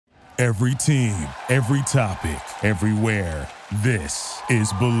Every team, every topic, everywhere. This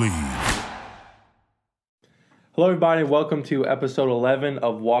is Believe. Hello, everybody. Welcome to episode 11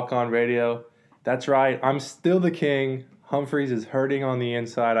 of Walk On Radio. That's right. I'm still the king. Humphreys is hurting on the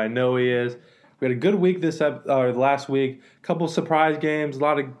inside. I know he is. We had a good week last week. A couple surprise games. A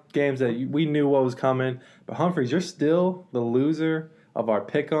lot of games that we knew what was coming. But Humphreys, you're still the loser of our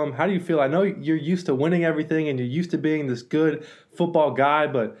pick'em. How do you feel? I know you're used to winning everything and you're used to being this good football guy,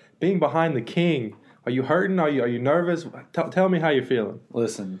 but being behind the king, are you hurting? Are you nervous? Tell me how you're feeling.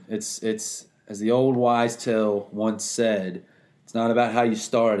 Listen, it's as the old wise tale once said, it's not about how you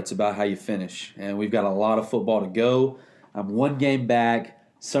start, it's about how you finish. And we've got a lot of football to go. I'm one game back,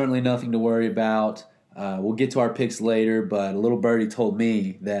 certainly nothing to worry about. We'll get to our picks later, but a little birdie told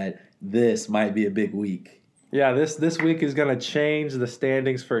me that this might be a big week. Yeah, this week is going to change the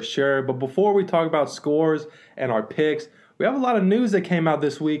standings for sure. But before we talk about scores and our picks, we have a lot of news that came out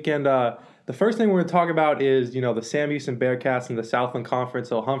this week. And the first thing we're going to talk about is, the Sam Houston Bearcats in the Southland Conference.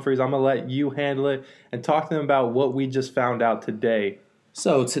 So, Humphreys, I'm going to let you handle it and talk to them about what we just found out today.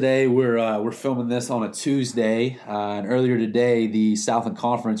 So today we're filming this on a Tuesday, and earlier today the Southland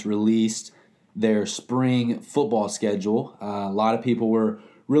Conference released their spring football schedule. A lot of people were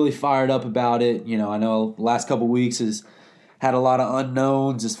really fired up about it. I know the last couple weeks has had a lot of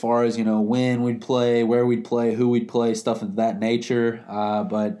unknowns as far as when we'd play, where we'd play, who we'd play, stuff of that nature.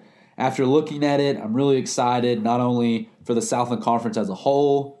 But after looking at it, I'm really excited not only for the Southland Conference as a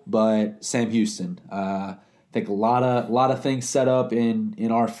whole, but Sam Houston. I think a lot of things set up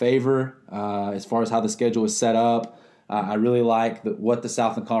in our favor as far as how the schedule is set up. I really like what the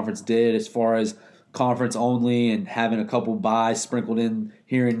Southland Conference did as far as conference only and having a couple buys sprinkled in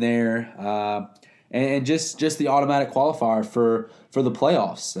here and there, and just the automatic qualifier for the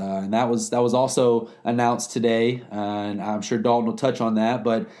playoffs. And that was also announced today, and I'm sure Dalton will touch on that.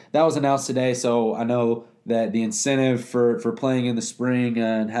 But that was announced today, so I know that the incentive for playing in the spring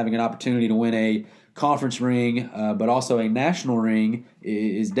and having an opportunity to win a conference ring, but also a national ring,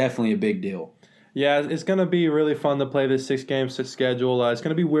 is definitely a big deal. Yeah, it's going to be really fun to play this 6-game schedule. It's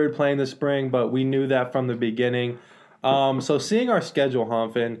going to be weird playing this spring, but we knew that from the beginning. So seeing our schedule,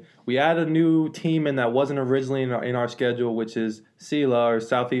 Humph, and we added a new team in that wasn't originally in our schedule, which is SELA, or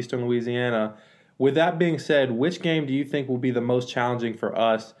Southeastern Louisiana. With that being said, which game do you think will be the most challenging for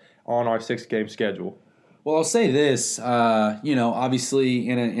us on our 6-game schedule? Well, I'll say this, obviously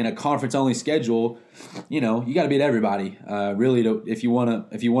in a conference-only schedule, you got to beat everybody, really, if you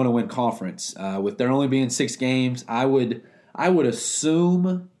want to win conference. With there only being 6 games, I would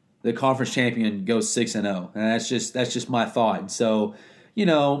assume the conference champion goes 6-0, and that's just my thought. And so,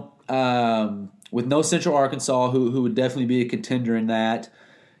 with no Central Arkansas, who would definitely be a contender in that,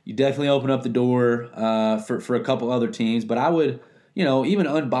 you definitely open up the door for a couple other teams. But I would. Even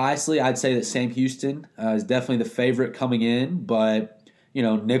unbiasedly, I'd say that Sam Houston is definitely the favorite coming in. But,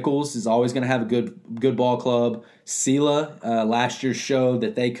 Nichols is always going to have a good ball club. SELA last year showed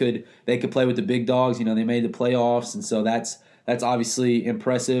that they could play with the big dogs. They made the playoffs, and so that's obviously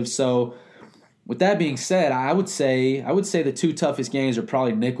impressive. So with that being said, I would say the 2 toughest games are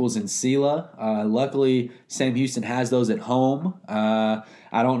probably Nichols and SELA. Luckily, Sam Houston has those at home. I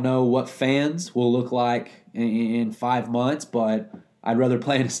don't know what fans will look like in 5 months, but I'd rather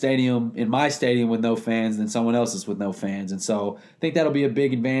play in my stadium with no fans than someone else's with no fans. And so I think that'll be a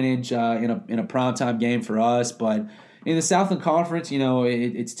big advantage in a primetime game for us. But in the Southland Conference,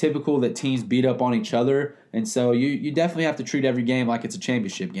 it's typical that teams beat up on each other. And so you definitely have to treat every game like it's a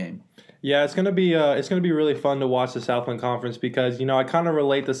championship game. Yeah, it's gonna be really fun to watch the Southland Conference because I kind of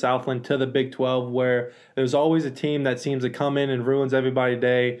relate the Southland to the Big 12, where there's always a team that seems to come in and ruins everybody's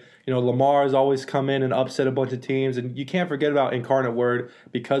day. Lamar has always come in and upset a bunch of teams, and you can't forget about Incarnate Word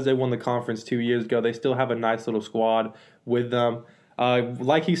because they won the conference 2 years ago. They still have a nice little squad with them.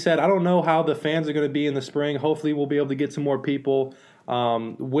 Like he said, I don't know how the fans are going to be in the spring. Hopefully, we'll be able to get some more people.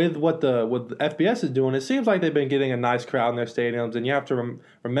 With what the FBS is doing, it seems like they've been getting a nice crowd in their stadiums, and you have to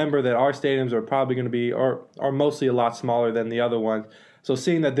remember that our stadiums are probably going to be are mostly a lot smaller than the other ones. So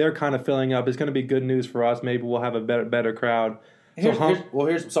seeing that they're kind of filling up is going to be good news for us. Maybe we'll have a better crowd. Sorry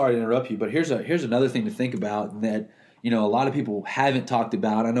to interrupt you, but here's another thing to think about that a lot of people haven't talked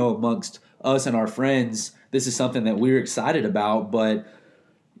about. I know amongst us and our friends, this is something that we're excited about, but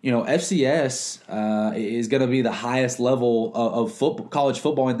FCS is going to be the highest level of college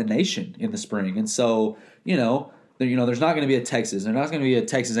football in the nation in the spring, and so there's not going to be a Texas, there's not going to be a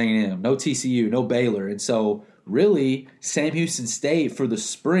Texas A&M, no TCU, no Baylor, and so really Sam Houston State for the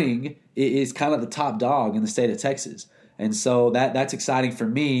spring is kind of the top dog in the state of Texas. And so that's exciting for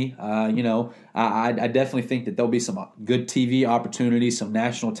me. I definitely think that there'll be some good TV opportunities, some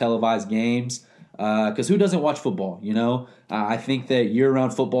national televised games. Because who doesn't watch football? I think that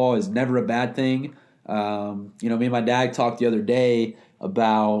year-round football is never a bad thing. Me and my dad talked the other day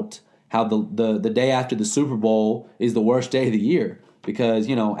about how the day after the Super Bowl is the worst day of the year because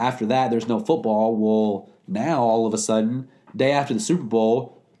after that there's no football. Well, now all of a sudden, day after the Super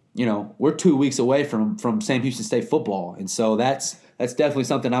Bowl, we're 2 weeks away from Sam Houston State football, and so that's definitely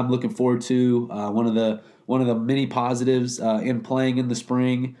something I'm looking forward to. One of the many positives in playing in the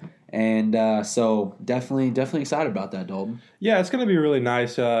spring. And so definitely excited about that, Dalton. Yeah, it's going to be really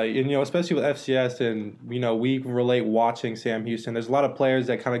nice, and especially with FCS, and we relate watching Sam Houston. There's a lot of players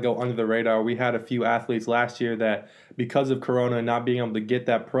that kind of go under the radar. We had a few athletes last year that, because of Corona and not being able to get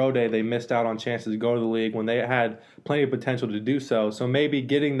that pro day, they missed out on chances to go to the league when they had plenty of potential to do so. So maybe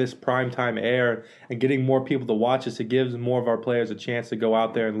getting this primetime air and getting more people to watch us, it gives more of our players a chance to go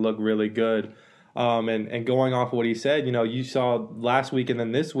out there and look really good. And going off of what he said, you saw last week and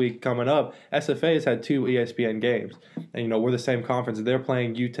then this week coming up, SFA has had 2 ESPN games. And, we're the same conference. They're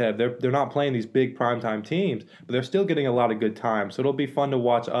playing UTEP. They're not playing these big primetime teams, but they're still getting a lot of good time. So it'll be fun to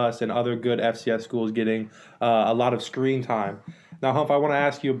watch us and other good FCS schools getting a lot of screen time. Now, Humph, I want to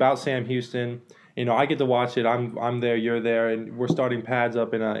ask you about Sam Houston. I get to watch it. I'm there, you're there, and we're starting pads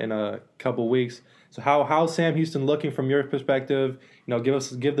up in a couple weeks. So how's Sam Houston looking from your perspective?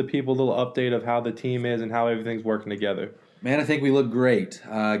 Give the people a little update of how the team is and how everything's working together. Man, I think we look great.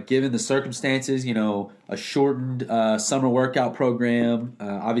 Given the circumstances, a shortened summer workout program.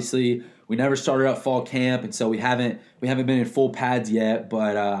 Obviously, we never started out fall camp, and so we haven't been in full pads yet.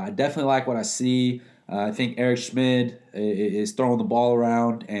 But I definitely like what I see. I think Eric Schmid is throwing the ball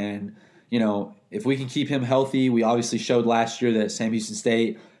around, and if we can keep him healthy, we obviously showed last year that Sam Houston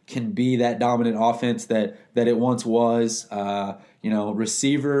State can be that dominant offense that it once was.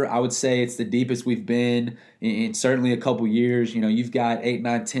 Receiver, I would say it's the deepest we've been in certainly a couple years. You've got 8,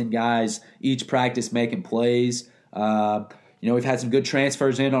 9, 10 guys each practice making plays. We've had some good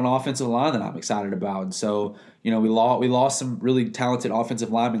transfers in on offensive line that I'm excited about. And so, we lost some really talented offensive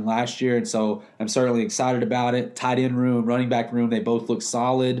linemen last year, and so I'm certainly excited about it. Tight end room, running back room, they both look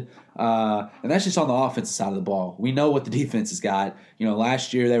solid. And that's just on the offensive side of the ball. We know what the defense has got.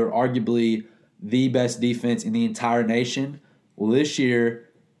 Last year they were arguably the best defense in the entire nation. Well, this year,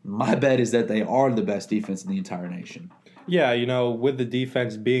 my bet is that they are the best defense in the entire nation. Yeah, with the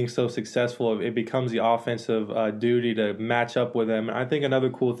defense being so successful, it becomes the offensive duty to match up with them. And I think another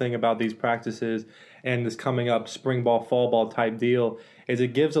cool thing about these practices and this coming up spring ball, fall ball type deal is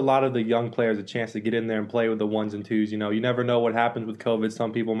it gives a lot of the young players a chance to get in there and play with the 1s and 2s. You never know what happens with COVID.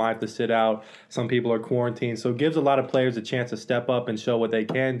 Some people might have to sit out. Some people are quarantined. So it gives a lot of players a chance to step up and show what they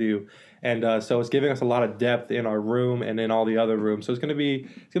can do. And so it's giving us a lot of depth in our room and in all the other rooms. So it's going to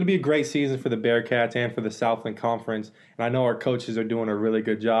be a great season for the Bearcats and for the Southland Conference. And I know our coaches are doing a really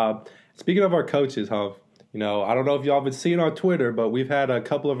good job. Speaking of our coaches, Humph, I don't know if y'all have seen on Twitter, but we've had a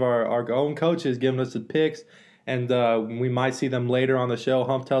couple of our own coaches giving us the picks, and we might see them later on the show.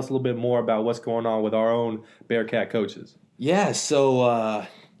 Humph, tell us a little bit more about what's going on with our own Bearcat coaches. Yeah, so I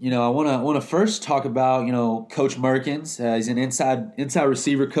want to first talk about Coach Merkins. He's an inside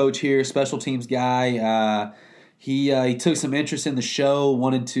receiver coach here, special teams guy. He took some interest in the show,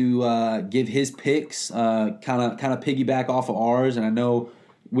 wanted to give his picks, kind of piggyback off of ours, and I know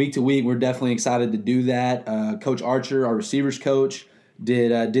week to week we're definitely excited to do that. Coach Archer, our receivers coach,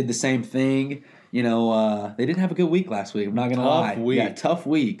 did the same thing. They didn't have a good week last week. I'm not gonna lie. Yeah, tough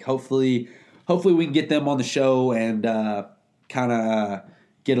week. Hopefully we can get them on the show and kind of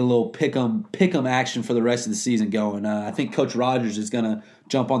get a little pick'em action for the rest of the season going. I think Coach Rogers is going to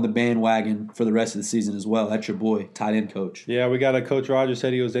jump on the bandwagon for the rest of the season as well. That's your boy, tight end coach. Yeah, we got a Coach Rogers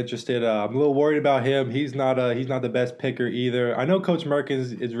said he was interested. I'm a little worried about him. He's not the best picker either. I know Coach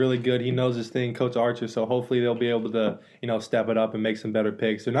Merkins is really good. He knows his thing, Coach Archer, so hopefully they'll be able to step it up and make some better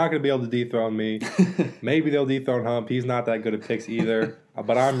picks. They're not going to be able to dethrone me. Maybe they'll dethrone Hump. He's not that good at picks either,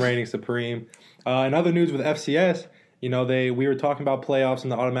 but I'm reigning supreme. In other news with FCS, we were talking about playoffs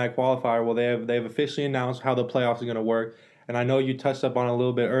and the automatic qualifier. Well, they've officially announced how the playoffs are going to work. And I know you touched up on it a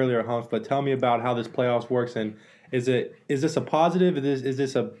little bit earlier, Humph, but tell me about how this playoffs works. And is this a positive? Is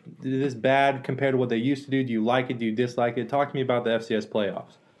this bad compared to what they used to do? Do you like it? Do you dislike it? Talk to me about the FCS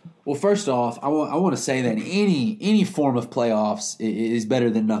playoffs. Well, first off, I want to say that any form of playoffs is better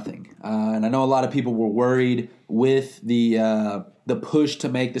than nothing. And I know a lot of people were worried with the push to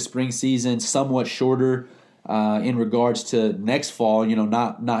make the spring season somewhat shorter in regards to next fall.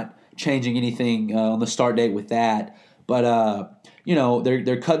 Not changing anything on the start date with that. But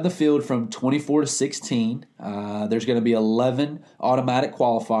they're cutting the field from 24 to 16. There's going to be 11 automatic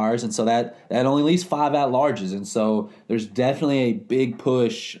qualifiers, and so that only leaves 5 at-larges. And so there's definitely a big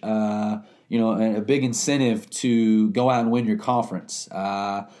push, a big incentive to go out and win your conference.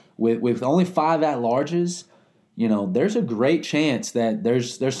 With only 5 at-larges, there's a great chance that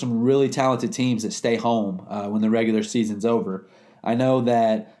there's some really talented teams that stay home when the regular season's over. I know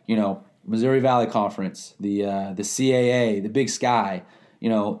that, Missouri Valley Conference, the CAA, the Big Sky,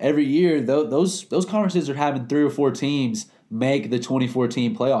 every year those conferences are having 3 or 4 teams make the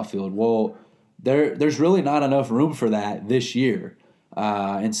 2014 playoff field. Well, there's really not enough room for that this year.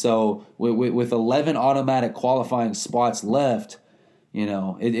 And so with 11 automatic qualifying spots left,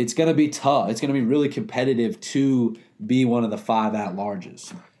 it's going to be tough. It's going to be really competitive to be one of the 5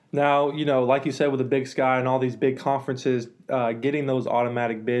 at-larges. Now, like you said, with the Big Sky and all these big conferences getting those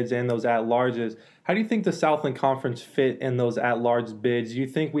automatic bids and those at-larges, how do you think the Southland Conference fit in those at-large bids? Do you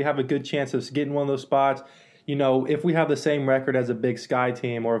think we have a good chance of getting one of those spots? If we have the same record as a Big Sky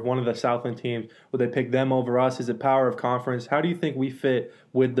team or if one of the Southland teams, would they pick them over us? Is it power of conference? How do you think we fit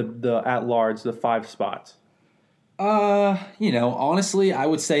with the at-large, the 5 spots? Honestly, I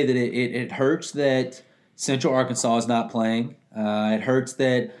would say that it hurts that Central Arkansas is not playing. It hurts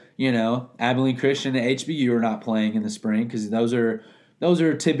that, Abilene Christian and HBU are not playing in the spring because those are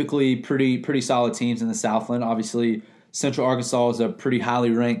typically pretty solid teams in the Southland. Obviously, Central Arkansas is a pretty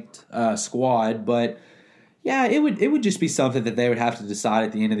highly ranked squad, but yeah, it would just be something that they would have to decide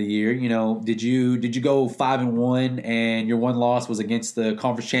at the end of the year. Did you go 5-1 and your one loss was against the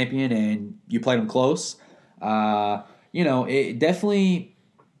conference champion and you played them close? It definitely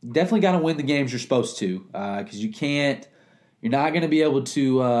got to win the games you're supposed to because you're not going to be able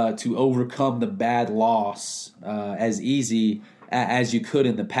to overcome the bad loss as easy as you could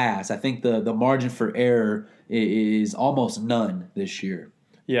in the past. I think the margin for error is almost none this year.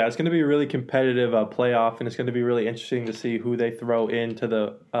 Yeah, it's going to be a really competitive playoff, and it's going to be really interesting to see who they throw into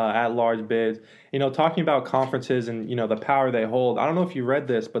the at-large bids. Talking about conferences and, the power they hold, I don't know if you read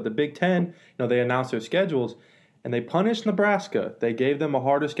this, but the Big Ten, they announced their schedules, and they punished Nebraska. They gave them a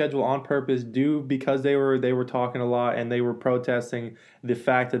harder schedule on purpose because they were talking a lot, and they were protesting the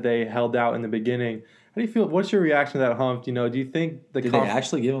fact that they held out in the beginning. How do you feel? What's your reaction to that, Hump? Do you think did they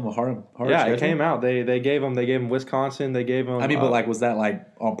actually give them a hard yeah, schedule? It came out. They gave them Wisconsin. They gave them. But was that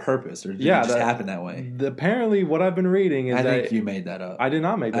on purpose or did it just happen that way? Apparently, what I've been reading is I think you made that up. I did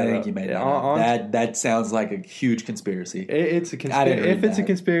not make that up. I think you made that up. That sounds like a huge conspiracy. It's a conspiracy. If it's a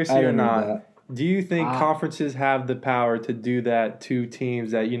conspiracy or not. Do you think conferences have the power to do that to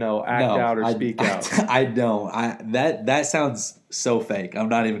teams that act out or speak out? I don't. That sounds so fake. I'm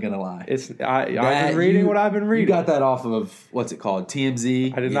not even gonna lie. I've been reading what I've been reading. You got that off of what's it called?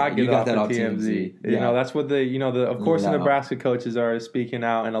 TMZ. I did not get off of TMZ. That's what of course the Nebraska coaches are speaking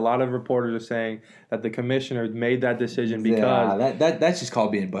out, and a lot of reporters are saying that the commissioner made that decision because that's just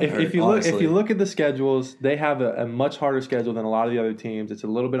called being butthurt. If you look at the schedules, they have a much harder schedule than a lot of the other teams. It's a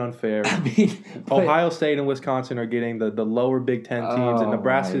little bit unfair. Ohio State and Wisconsin are getting the lower Big Ten teams, and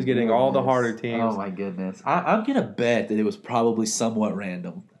Nebraska is getting all the harder teams. Oh my goodness! I'm gonna bet that it was probably somewhat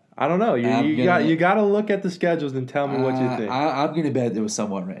random. I don't know. You got to look at the schedules and tell me what you think. I'm gonna bet it was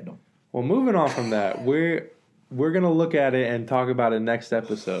somewhat random. Well, moving on from that, we're gonna look at it and talk about it next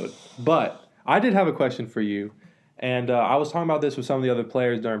episode. But I did have a question for you, and I was talking about this with some of the other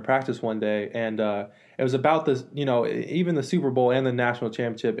players during practice one day, and it was about this, even the Super Bowl and the national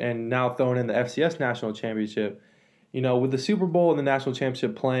championship, and now throwing in the FCS national championship. With the Super Bowl and the national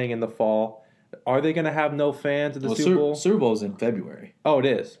championship playing in the fall, are they going to have no fans at the Super Bowl? Super Bowl's in February. Oh, it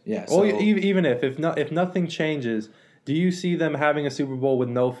is. Yeah. So, even if nothing changes, do you see them having a Super Bowl with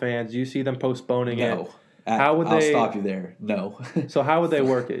no fans? Do you see them postponing it? No. I'll stop you there. No. So how would they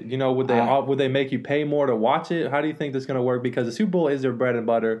work it? Would they make you pay more to watch it? How do you think this is going to work? Because the Super Bowl is their bread and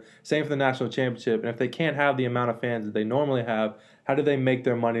butter. Same for the national championship. And if they can't have the amount of fans that they normally have, how do they make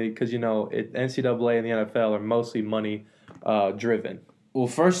their money? Because NCAA and the NFL are mostly money driven. Well,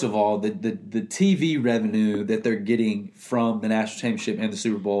 first of all, the TV revenue that they're getting from the national championship and the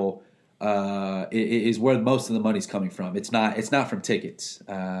Super Bowl is where most of the money's coming from. It's not from tickets.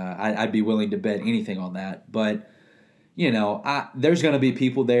 I'd be willing to bet anything on that. But there's going to be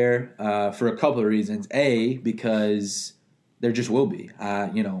people there for a couple of reasons. A, because there just will be.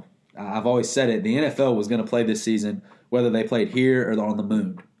 I've always said it. The NFL was going to play this season whether they played here or on the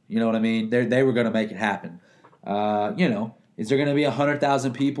moon. You know what I mean? They were going to make it happen. Is there going to be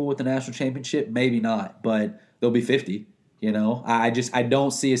 100,000 people with the national championship? Maybe not, but there'll be 50. I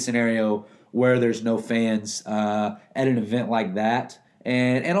don't see a scenario where there's no fans at an event like that.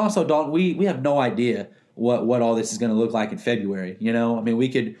 And also, Dalton, we have no idea what all this is going to look like in February. You know, I mean, we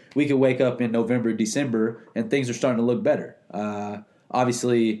could wake up in November, December, and things are starting to look better.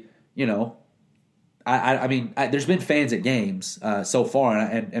 Obviously, you know, I mean, there's been fans at games so far,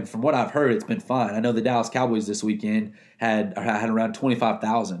 and from what I've heard, it's been fine. I know the Dallas Cowboys this weekend had around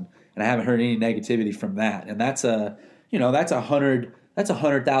 25,000, and I haven't heard any negativity from that. And that's a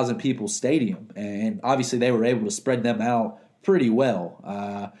 100,000 people stadium, and obviously they were able to spread them out pretty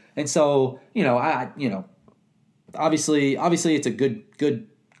well. And so, obviously it's a good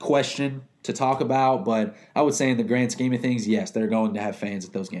question to talk about, but I would say in the grand scheme of things, yes, they're going to have fans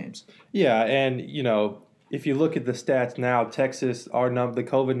at those games. Yeah, and if you look at the stats now, Texas, the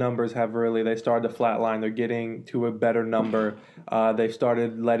COVID numbers they started to flatline. They're getting to a better number. They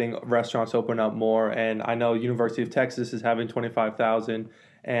started letting restaurants open up more, and I know University of Texas is having 25,000,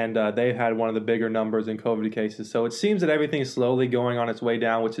 and they've had one of the bigger numbers in COVID cases. So it seems that everything is slowly going on its way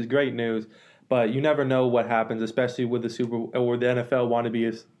down, which is great news. But you never know what happens, especially with the NFL want to be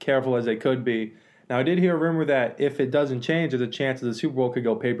as careful as they could be. Now, I did hear a rumor that if it doesn't change, there's a chance that the Super Bowl could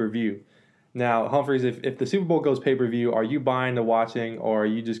go pay-per-view. Now, Humphreys, if the Super Bowl goes pay-per-view, are you buying to watching, or are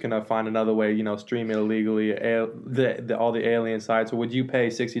you just going to find another way, stream it illegally, all the alien sites, or would you pay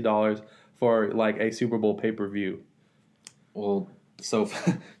 $60 for, like, a Super Bowl pay-per-view? Well, so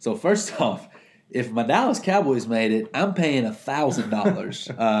first off, if my Dallas Cowboys made it, I'm paying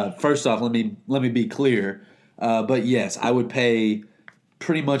 $1,000. First off, let me be clear. But yes, I would pay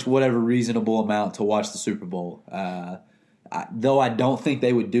pretty much whatever reasonable amount to watch the Super Bowl. Though I don't think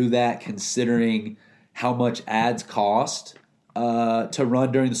they would do that, considering how much ads cost to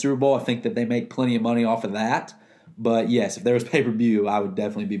run during the Super Bowl. I think that they make plenty of money off of that. But yes, if there was pay-per-view, I would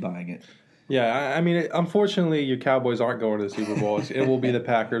definitely be buying it. Yeah, I mean, unfortunately, your Cowboys aren't going to the Super Bowl. It will be the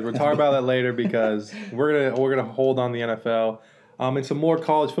Packers. We'll talk about that later because we're gonna hold on the NFL. And some more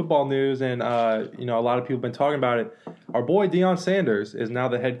college football news, and a lot of people have been talking about it. Our boy Deion Sanders is now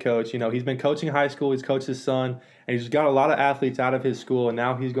the head coach. He's been coaching high school. He's coached his son, and he's got a lot of athletes out of his school, and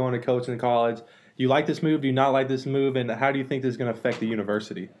now he's going to coach in college. Do you like this move? Do you not like this move? And how do you think this is going to affect the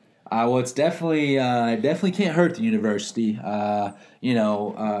university? Well, it's definitely can't hurt the university. Jackson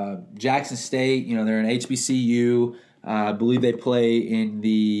State, they're an HBCU. I believe they play in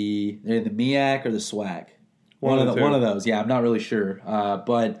the MEAC or the SWAC. One of those. Yeah, I'm not really sure.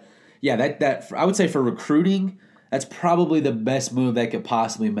 But yeah, that I would say for recruiting, that's probably the best move they could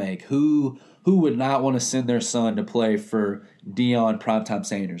possibly make. Who would not want to send their son to play for Deion Primetime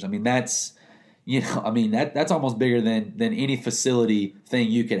Sanders? I mean, that's almost bigger than any facility thing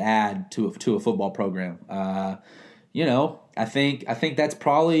you could add to a football program. I think that's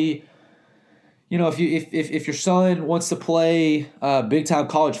probably, if your son wants to play big time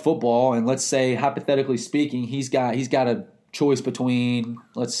college football, and let's say hypothetically speaking, he's got a choice between,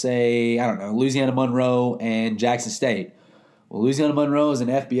 let's say, I don't know, Louisiana Monroe and Jackson State. Well, Louisiana Monroe is an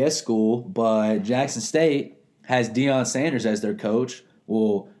FBS school, but Jackson State has Deion Sanders as their coach.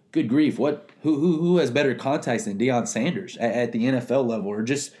 Well, good grief, who has better contacts than Deion Sanders at the NFL level or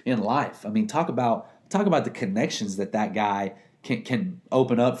just in life? I mean, talk about the connections that guy can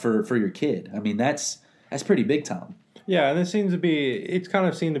open up for your kid. I mean, that's pretty big time. Yeah, and it's kind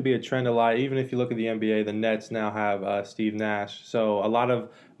of seemed to be a trend a lot. Even if you look at the NBA, the Nets now have Steve Nash. So a lot of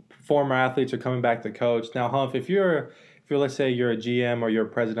former athletes are coming back to coach. Now, Humph, if you're let's say you're a GM or you're a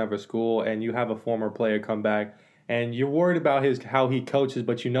president of a school and you have a former player come back, and you're worried about how he coaches,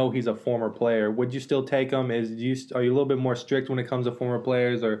 but he's a former player, would you still take him? Are you a little bit more strict when it comes to former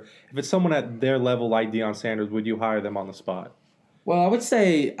players? Or if it's someone at their level like Deion Sanders, would you hire them on the spot? Well, I would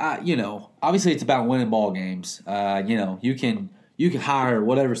say, obviously it's about winning ball games. You can hire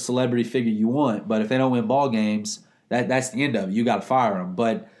whatever celebrity figure you want, but if they don't win ball games, that's the end of it. You got to fire them.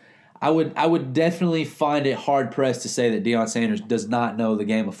 But I would definitely find it hard pressed to say that Deion Sanders does not know the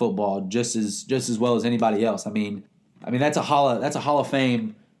game of football just as well as anybody else. I mean that's a Hall of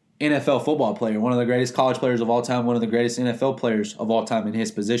Fame NFL football player, one of the greatest college players of all time, one of the greatest NFL players of all time in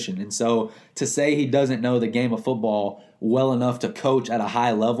his position. And so to say he doesn't know the game of football well enough to coach at a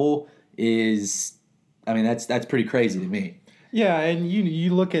high level that's pretty crazy to me. Yeah, and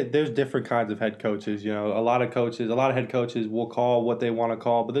you look at, there's different kinds of head coaches. A lot of head coaches will call what they want to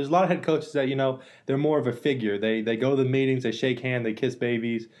call, but there's a lot of head coaches that, they're more of a figure. They go to the meetings, they shake hands, they kiss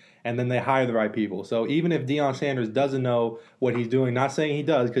babies, and then they hire the right people. So even if Deion Sanders doesn't know what he's doing, not saying he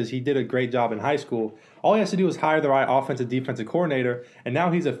does because he did a great job in high school, all he has to do is hire the right offensive defensive coordinator, and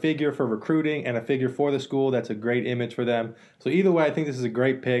now he's a figure for recruiting and a figure for the school. That's a great image for them. So either way, I think this is a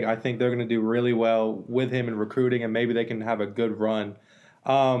great pick. I think they're going to do really well with him in recruiting, and maybe they can have a good run.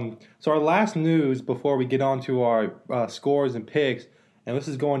 So our last news before we get on to our scores and picks, and this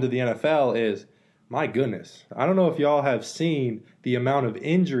is going to the NFL, is My goodness. I don't know if y'all have seen the amount of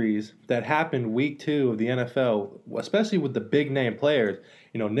injuries that happened week 2 of the NFL, especially with the big name players.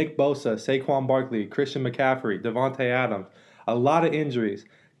 You know, Nick Bosa, Saquon Barkley, Christian McCaffrey, Devontae Adams. A lot of injuries.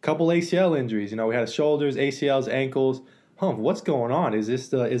 Couple ACL injuries. You know, we had shoulders, ACLs, ankles. What's going on? Is this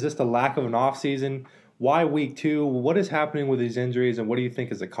the lack of an offseason? Why week 2? What is happening with these injuries, and what do you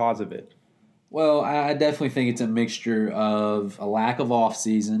think is the cause of it? Well, I definitely think it's a mixture of a lack of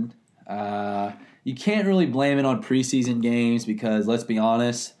offseason. You can't really blame it on preseason games because, let's be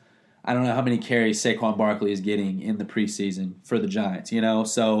honest, I don't know how many carries Saquon Barkley is getting in the preseason for the Giants, you know?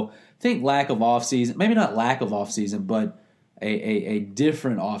 So I think lack of offseason, maybe not lack of offseason, but a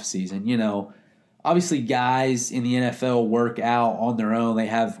different offseason, you know? Obviously, guys in the NFL work out on their own. They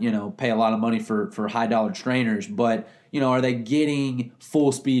have, you know, pay a lot of money for high-dollar trainers, but – you know, are they getting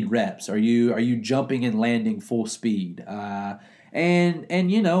full speed reps? Are you jumping and landing full speed?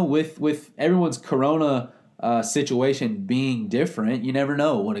 And you know, with everyone's corona situation being different, you never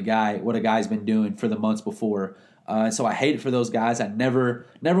know what a guy's been doing for the months before. So I hate it for those guys. I never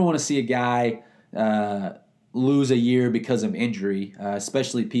want to see a guy lose a year because of injury,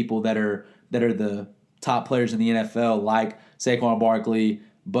 especially people that are the top players in the NFL, like Saquon Barkley,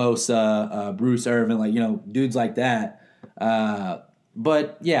 Bosa, Bruce Irvin, like, you know, dudes like that.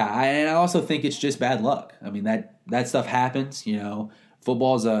 But yeah, I also think it's just bad luck. I mean, that stuff happens. You know,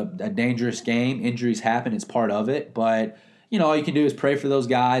 football's a dangerous game. Injuries happen; it's part of it. But you know, all you can do is pray for those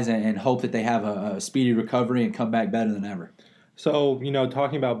guys and hope that they have a speedy recovery and come back better than ever. So, you know,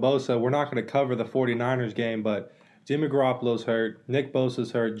 talking about Bosa, we're not going to cover the 49ers game, but Jimmy Garoppolo's hurt. Nick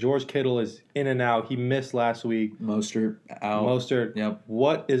Bosa's hurt. George Kittle is in and out. He missed last week. Mostert out. Mostert. Yep.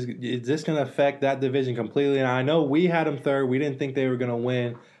 What is this going to affect that division completely? And I know we had them third. We didn't think they were going to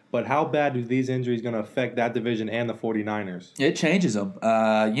win. But how bad do these injuries going to affect that division and the 49ers? It changes them.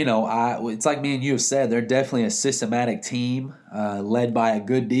 You know, it's like me and you have said, they're definitely a systematic team led by a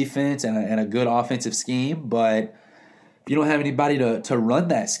good defense and a good offensive scheme. But if you don't have anybody to run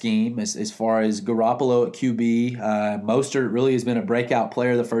that scheme, as far as Garoppolo at QB, Mostert really has been a breakout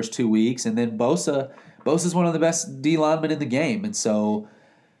player the first 2 weeks, and then Bosa's one of the best D linemen in the game, and so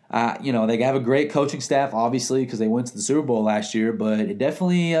you know, they have a great coaching staff, obviously, because they went to the Super Bowl last year, but it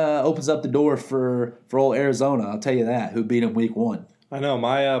definitely opens up the door for old Arizona. I'll tell you that, who beat them week 1. I know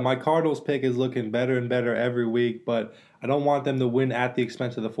my Cardinals pick is looking better and better every week, but I don't want them to win at the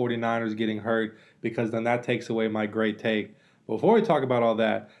expense of the 49ers getting hurt, because then that takes away my great take. Before we talk about all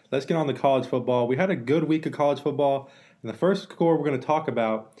that, let's get on to college football. We had a good week of college football, and the first score we're going to talk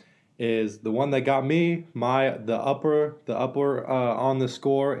about is the one that got me the upper on the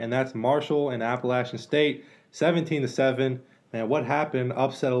score, and that's Marshall and Appalachian State, 17-7. Man, what happened?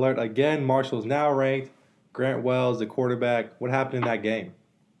 Upset alert again. Marshall's now ranked. Grant Wells, the quarterback. What happened in that game?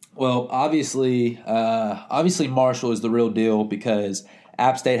 Well, obviously Marshall is the real deal because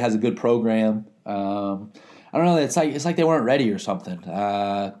App State has a good program. I don't know. It's like they weren't ready or something.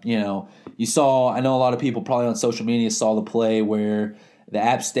 You know, I know a lot of people probably on social media saw the play where the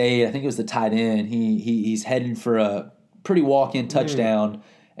App State, I think it was the tight end, he's heading for a pretty walk-in touchdown,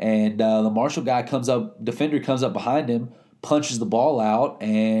 and the Marshall defender comes up behind him, punches the ball out,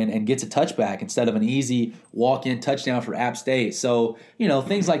 and gets a touchback instead of an easy walk-in touchdown for App State. So, you know,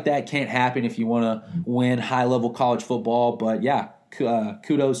 things like that can't happen if you want to win high-level college football. But, yeah,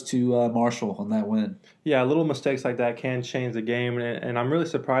 kudos to Marshall on that win. Yeah, little mistakes like that can change the game, and I'm really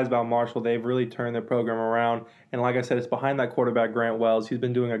surprised about Marshall. They've really turned their program around, and like I said, it's behind that quarterback, Grant Wells. He's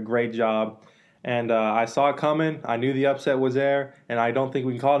been doing a great job, and I saw it coming. I knew the upset was there, and I don't think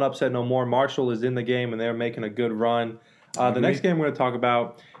we can call it an upset no more. Marshall is in the game, and they're making a good run. The next game we're going to talk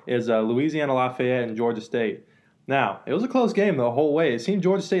about is Louisiana Lafayette and Georgia State. Now, it was a close game the whole way. It seemed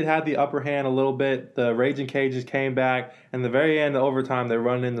Georgia State had the upper hand a little bit. The Raging Cajuns came back, and the very end, the overtime, they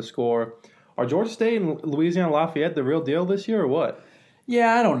run in the score. Are Georgia State and Louisiana Lafayette the real deal this year or what?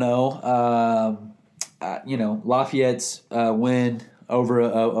 Yeah, I don't know. You know, Lafayette's win over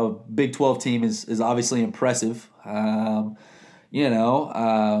a Big 12 team is obviously impressive. You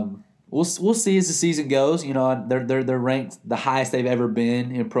know, we'll see as the season goes. You know, they're ranked the highest they've ever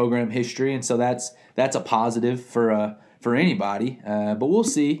been in program history, and so that's a positive for anybody. But we'll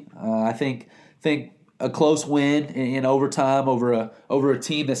see. I think a close win in overtime over a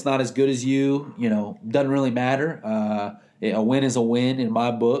team that's not as good as you know, doesn't really matter. A win is a win in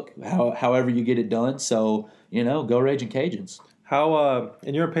my book, however you get it done. So, you know, go Raging Cajuns. How,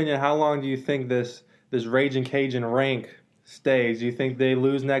 in your opinion, how long do you think this Raging Cajun rank stays? Do you think they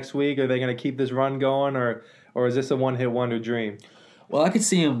lose next week? Are they going to keep this run going, or is this a one-hit wonder dream? Well, I could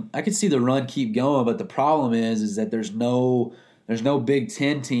see the run keep going, but the problem is that there's no there's no Big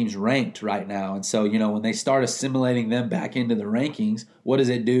Ten teams ranked right now. And so, when they start assimilating them back into the rankings, what does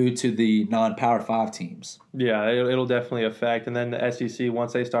it do to the non-Power 5 teams? Yeah, it'll definitely affect. And then the SEC,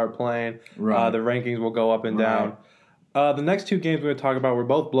 once they start playing, the rankings will go up and down. The next two games we're going to talk about were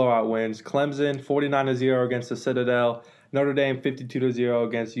both blowout wins. Clemson 49-0 against the Citadel. Notre Dame 52-0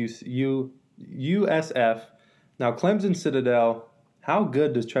 against USF. Now, Clemson Citadel, how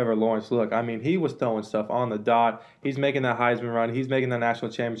good does Trevor Lawrence look? I mean, he was throwing stuff on the dot. He's making that Heisman run. He's making that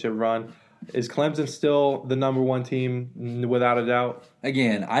national championship run. Is Clemson still the number one team without a doubt?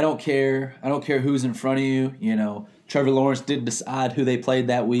 Again, I don't care. I don't care who's in front of you. Trevor Lawrence didn't decide who they played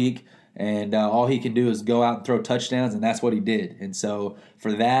that week, and all he can do is go out and throw touchdowns, and that's what he did. And so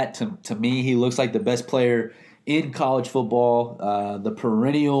for that, to me, he looks like the best player in college football, the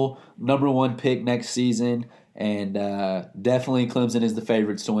perennial number one pick next season. And definitely Clemson is the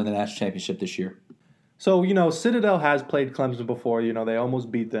favorites to win the national championship this year. So, Citadel has played Clemson before. They almost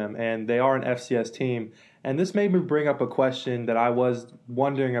beat them, and they are an FCS team. And this made me bring up a question that I was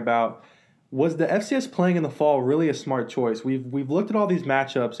wondering about. Was the FCS playing in the fall really a smart choice? We've looked at all these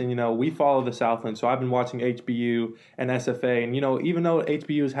matchups, and, we follow the Southland. So I've been watching HBU and SFA. And, even though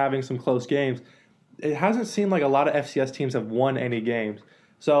HBU is having some close games, it hasn't seemed like a lot of FCS teams have won any games.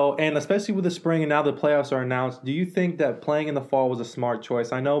 So, and especially with the spring and now the playoffs are announced, do you think that playing in the fall was a smart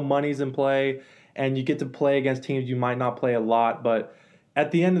choice? I know money's in play and you get to play against teams you might not play a lot, but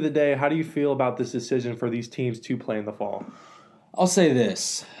at the end of the day, how do you feel about this decision for these teams to play in the fall? I'll say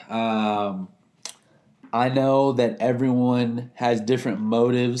this. I know that everyone has different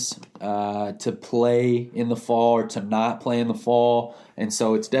motives to play in the fall or to not play in the fall, and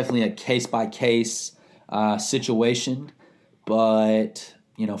so it's definitely a case-by-case situation, but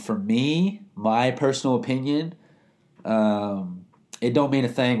for me, my personal opinion, it don't mean a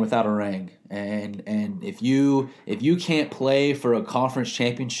thing without a ring. And if you can't play for a conference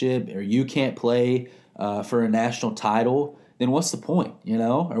championship or you can't play for a national title, then what's the point?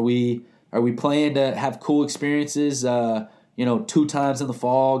 Are we playing to have cool experiences? 2 times in the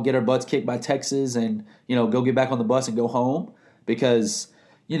fall, get our butts kicked by Texas, and go get back on the bus and go home? Because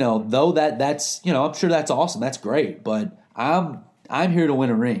though that's I'm sure that's awesome, that's great, but I'm here to win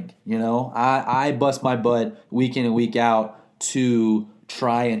a ring. I bust my butt week in and week out to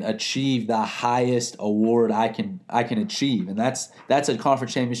try and achieve the highest award I can achieve, and that's a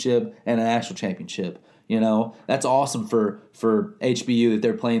conference championship and a national championship. That's awesome for HBU that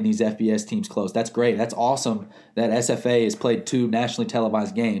they're playing these FBS teams close. That's great. That's awesome that SFA has played 2 nationally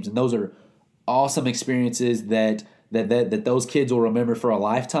televised games, and those are awesome experiences that those kids will remember for a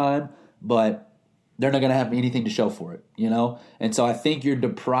lifetime. But they're not going to have anything to show for it, And so I think you're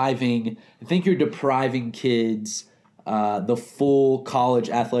depriving kids the full college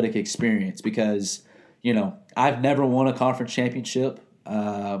athletic experience because, I've never won a conference championship,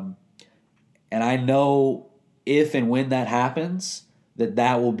 and I know if and when that happens,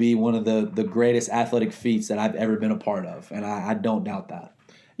 that will be one of the greatest athletic feats that I've ever been a part of, and I don't doubt that.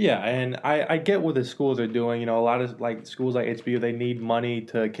 Yeah, and I get what the schools are doing. A lot of schools like HBU, they need money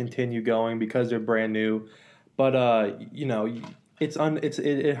to continue going because they're brand new. But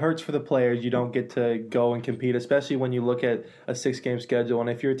it hurts for the players. You don't get to go and compete, especially when you look at a 6-game schedule.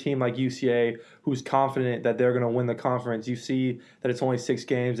 And if you're a team like UCA who's confident that they're going to win the conference, you see that it's only 6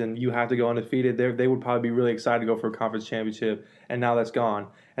 games and you have to go undefeated. They would probably be really excited to go for a conference championship, and now that's gone.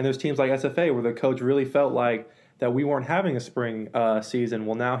 And there's teams like SFA where the coach really felt like that we weren't having a spring season.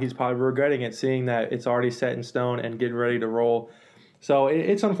 Well, now he's probably regretting it, seeing that it's already set in stone and getting ready to roll. So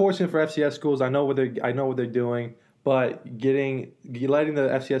it's unfortunate for FCS schools. I know what they're doing, but letting the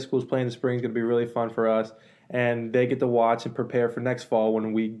FCS schools play in the spring is going to be really fun for us, and they get to watch and prepare for next fall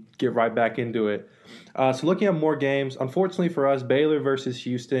when we get right back into it. So looking at more games, unfortunately for us, Baylor versus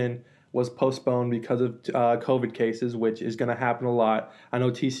Houston was postponed because of COVID cases, which is going to happen a lot. I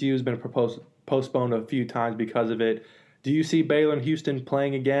know TCU has been postponed a few times because of it. Do you see Baylor and Houston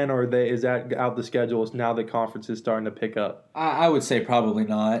playing again, or is that out the schedule now the conference is starting to pick up? I would say probably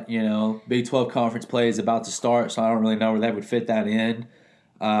not. Big 12 conference play is about to start, so I don't really know where that would fit that in.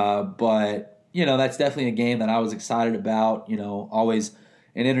 But, that's definitely a game that I was excited about. Always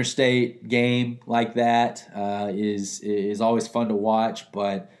an interstate game like that is always fun to watch,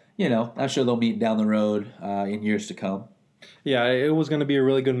 but I'm sure they'll meet down the road in years to come. Yeah, it was going to be a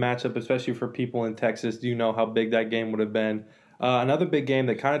really good matchup, especially for people in Texas. Do you know how big that game would have been? Another big game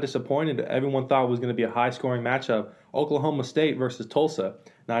that kind of disappointed, everyone thought was going to be a high-scoring matchup, Oklahoma State versus Tulsa.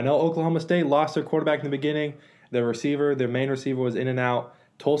 Now, I know Oklahoma State lost their quarterback in the beginning. Their main receiver was in and out.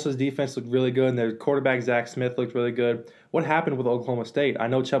 Tulsa's defense looked really good, and their quarterback, Zach Smith, looked really good. What happened with Oklahoma State? I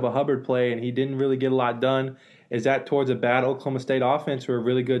know Chuba Hubbard played, and he didn't really get a lot done. Is that towards a bad Oklahoma State offense or a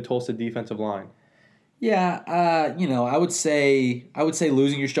really good Tulsa defensive line? Yeah, I would say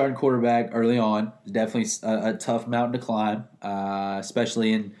losing your starting quarterback early on is definitely a tough mountain to climb,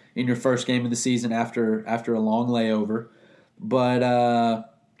 especially in your first game of the season after a long layover. But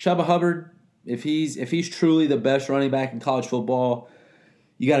Chuba Hubbard, if he's truly the best running back in college football,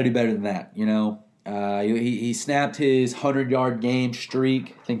 you got to do better than that. He snapped his 100-yard game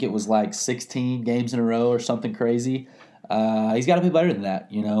streak. I think it was like 16 games in a row or something crazy. He's got to be better than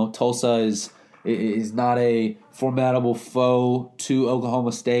that. Tulsa is not a formidable foe to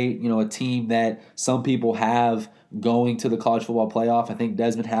Oklahoma State. A team that some people have going to the college football playoff. I think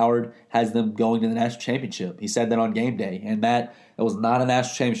Desmond Howard has them going to the national championship. He said that on game day, and that was not a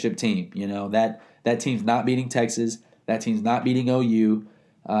national championship team. That team's not beating Texas. That team's not beating OU.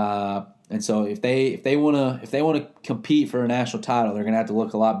 And so if they want to compete for a national title, they're going to have to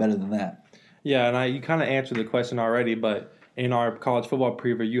look a lot better than that. Yeah, and you kind of answered the question already, but in our college football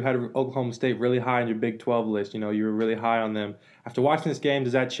preview, you had Oklahoma State really high on your Big 12 list. You were really high on them. After watching this game,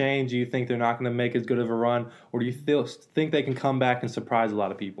 does that change? Do you think they're not going to make as good of a run, or do you think they can come back and surprise a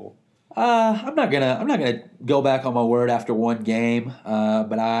lot of people? I'm not gonna go back on my word after one game,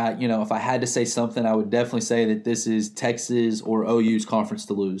 but if I had to say something, I would definitely say that this is Texas or OU's conference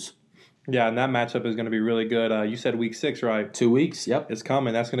to lose. Yeah, and that matchup is going to be really good. You said week 6, right? 2 weeks, yep. It's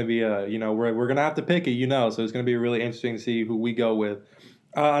coming. That's going to be we're going to have to pick it, so it's going to be really interesting to see who we go with.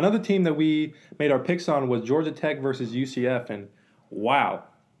 Another team that we made our picks on was Georgia Tech versus UCF, and wow.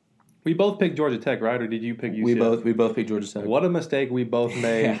 We both picked Georgia Tech, right? Or did you pick UCF? We both picked Georgia Tech. What a mistake we both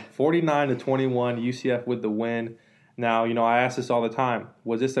made. 49-21, UCF with the win. Now, I ask this all the time.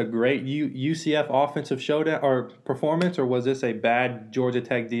 Was this a great UCF offensive showdown or performance, or was this a bad Georgia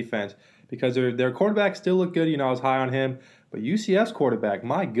Tech defense? Because their quarterback still looked good. I was high on him. But UCF's quarterback,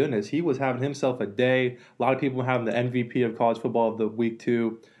 my goodness, he was having himself a day. A lot of people having the MVP of college football of the week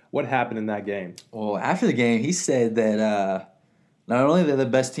 2. What happened in that game? Well, after the game, he said that not only they're the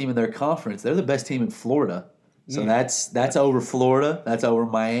best team in their conference, they're the best team in Florida. So that's over Florida, that's over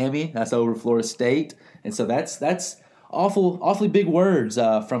Miami, that's over Florida State, and so that's awfully big words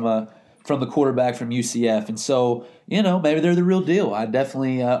from the quarterback from UCF. And so maybe they're the real deal. I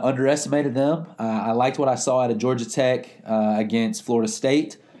definitely underestimated them. I liked what I saw out of Georgia Tech against Florida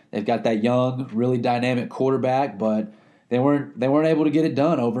State. They've got that young, really dynamic quarterback, but they weren't able to get it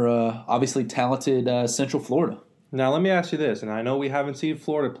done over obviously talented Central Florida. Now, let me ask you this, and I know we haven't seen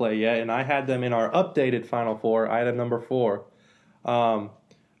Florida play yet, and I had them in our updated Final Four. I had them number 4.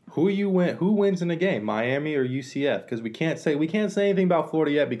 Who wins in the game, Miami or UCF? Because we can't say anything about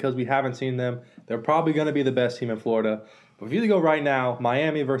Florida yet because we haven't seen them. They're probably going to be the best team in Florida. But if you go right now,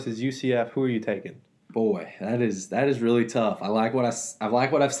 Miami versus UCF, who are you taking? Boy, that is really tough. I like what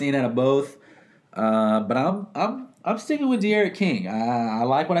I've seen out of both, but I'm sticking with D'Eriq King. I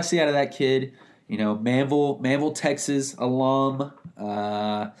like what I see out of that kid. Manville, Texas alum.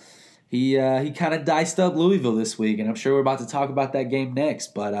 He kind of diced up Louisville this week, and I'm sure we're about to talk about that game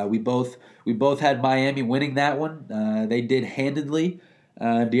next. But we both had Miami winning that one. They did handedly.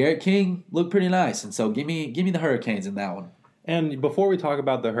 D'Eriq King looked pretty nice, and so give me the Hurricanes in that one. And before we talk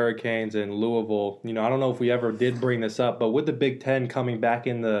about the Hurricanes and Louisville, I don't know if we ever did bring this up, but with the Big Ten coming back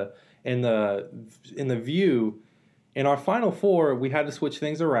in the view. In our Final Four, we had to switch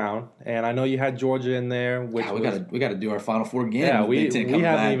things around, and I know you had Georgia in there. We got to do our Final Four again. Yeah, we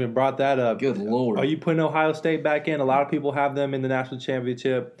haven't even brought that up. Good Lord! Are you putting Ohio State back in? A lot of people have them in the national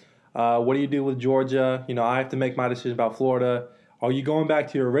championship. What do you do with Georgia? I have to make my decision about Florida. Are you going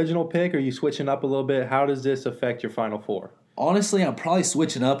back to your original pick? Or are you switching up a little bit? How does this affect your Final Four? Honestly, I'm probably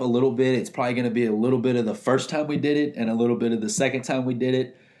switching up a little bit. It's probably going to be a little bit of the first time we did it and a little bit of the second time we did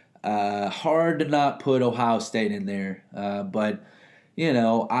it. Hard to not put Ohio State in there, but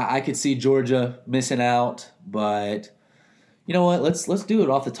I could see Georgia missing out. But you know what? Let's do it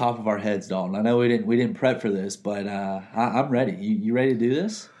off the top of our heads, Dalton. I know we didn't prep for this, but I'm ready. You ready to do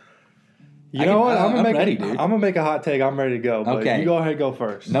this? You know what? I'm ready, dude. I'm gonna make a hot take. I'm ready to go. But okay, you go ahead, go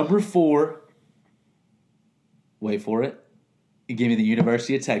first. Number 4. Wait for it. Give me the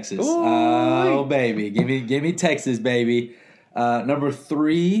University of Texas. Ooh. Oh baby, give me Texas, baby. Number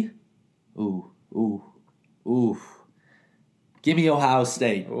 3, give me Ohio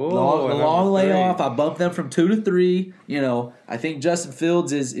State. Ooh, the long layoff, 3. I bumped them from 2 to 3. I think Justin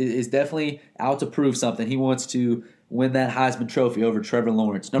Fields is definitely out to prove something. He wants to win that Heisman Trophy over Trevor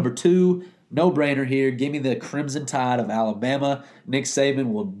Lawrence. Number 2, no-brainer here. Give me the Crimson Tide of Alabama. Nick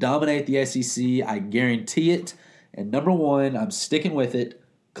Saban will dominate the SEC. I guarantee it. And number 1, I'm sticking with it,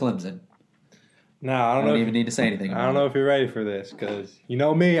 Clemson. Now, I don't even need to say anything. I don't know if you're ready for this because you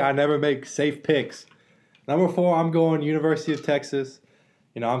know me, I never make safe picks. Number 4, I'm going University of Texas.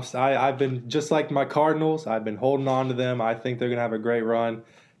 You know, I've been just like my Cardinals. I've been holding on to them. I think they're gonna have a great run.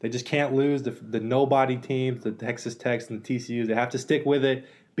 They just can't lose the nobody teams, the Texas Techs and the TCUs. They have to stick with it,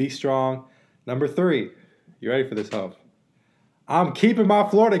 be strong. Number 3, you ready for this, Huff? I'm keeping my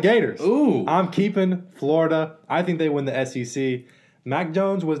Florida Gators. Ooh. I'm keeping Florida. I think they win the SEC. Mac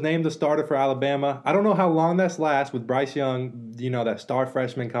Jones was named the starter for Alabama. I don't know how long that's lasts with Bryce Young, you know, that star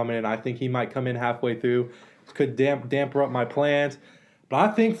freshman coming in. I think he might come in halfway through. Could damper up my plans. But I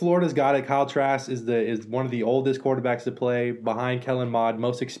think Florida's got it. Kyle Trask is one of the oldest quarterbacks to play behind Kellen Mond,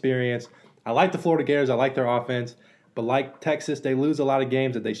 most experienced. I like the Florida Gators. I like their offense. But like Texas, they lose a lot of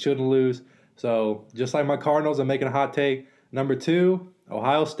games that they shouldn't lose. So just like my Cardinals, I'm making a hot take. Number 2,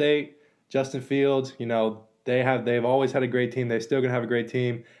 Ohio State, Justin Fields, you know, they've always had a great team. They're still going to have a great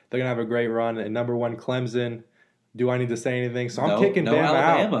team. They're going to have a great run. And number 1, Clemson. Do I need to say anything? So I'm kicking Bama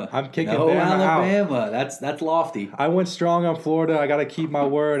Alabama. out. I'm kicking no Bama Alabama. out. That's lofty. I went strong on Florida. I got to keep my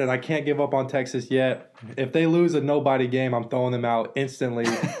word, and I can't give up on Texas yet. If they lose a nobody game, I'm throwing them out instantly.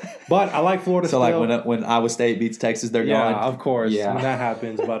 But I like Florida So still. like when Iowa State beats Texas, they're Yeah, gone. of course. Yeah. When that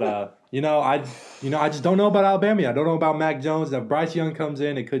happens. But I just don't know about Alabama. I don't know about Mac Jones. If Bryce Young comes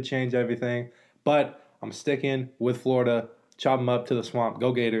in, it could change everything. But I'm sticking with Florida. Chop them up to the swamp.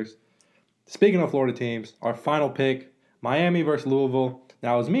 Go Gators. Speaking of Florida teams, our final pick, Miami versus Louisville.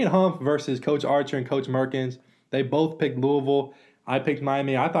 Now, it was me and Humph versus Coach Archer and Coach Merkins. They both picked Louisville. I picked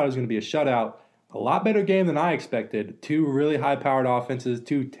Miami. I thought it was going to be a shutout. A lot better game than I expected. 2 really high-powered offenses,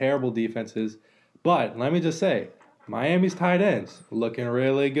 2 terrible defenses. But let me just say, Miami's tight ends looking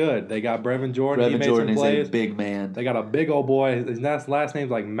really good. They got Brevin Jordan. Brevin He made Jordan some is plays. a big man. They got a big old boy. His last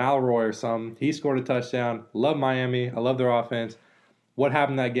name's like Malroy or something. He scored a touchdown. Love Miami. I love their offense. What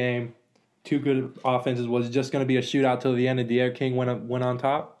happened in that game? 2 good offenses. Was it just going to be a shootout till the end and D'Eriq King went on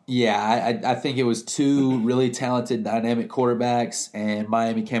top? Yeah, I think it was 2 really talented, dynamic quarterbacks, and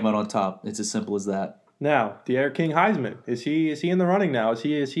Miami came out on top. It's as simple as that. Now, D'Eriq King Heisman. Is he in the running now? Is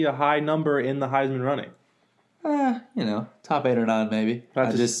he a high number in the Heisman running? Top 8 or 9 maybe. The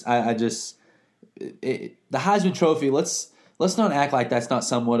Heisman Trophy. Let's not act like that's not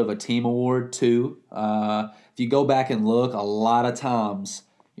somewhat of a team award too. If you go back and look, a lot of times,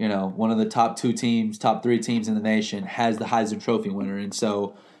 you know, one of the top 2 teams, top 3 teams in the nation has the Heisman Trophy winner, and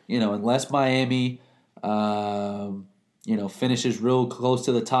so you know, unless Miami, finishes real close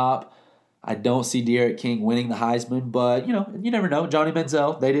to the top, I don't see D'Eriq King winning the Heisman, but you know, you never know. Johnny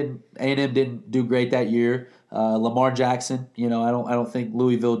Manziel, A&M didn't do great that year. Lamar Jackson, you know, I don't think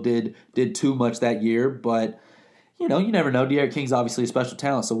Louisville did too much that year, but you know, you never know. D'Eriq King's obviously a special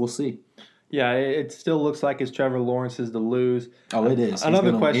talent, so we'll see. Yeah, it still looks like it's Trevor Lawrence's to lose. Oh, it is.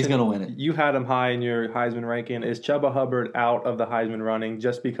 Another question. He's going to win it. You had him high in your Heisman ranking. Is Chuba Hubbard out of the Heisman running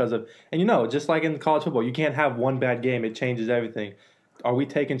just because of – and you know, just like in college football, you can't have one bad game. It changes everything. Are we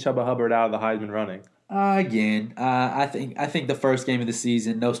taking Chuba Hubbard out of the Heisman running? I think the first game of the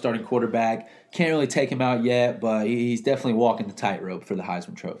season, no starting quarterback. Can't really take him out yet, but he's definitely walking the tightrope for the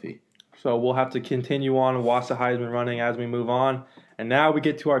Heisman Trophy. So we'll have to continue on and watch the Heisman running as we move on. And now we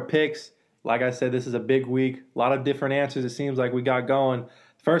get to our picks. Like I said, this is a big week. A lot of different answers it seems like we got going.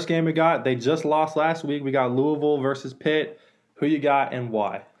 First game we got, they just lost last week. We got Louisville versus Pitt. Who you got and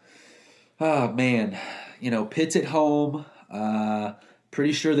why? Oh, man. You know, Pitt's at home.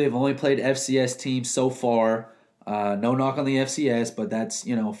 Pretty sure they've only played FCS teams so far. No knock on the FCS, but that's,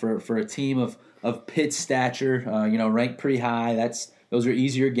 you know, for a team of Pitt's stature, ranked pretty high. Those are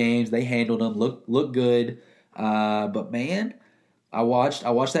easier games. They handled them, look good. But man, I watched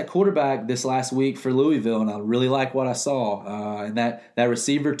that quarterback this last week for Louisville, and I really like what I saw. And that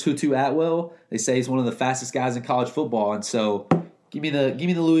receiver Tutu Atwell, they say he's one of the fastest guys in college football, and so give me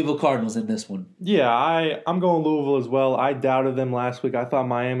the Louisville Cardinals in this one. Yeah, I'm going Louisville as well. I doubted them last week. I thought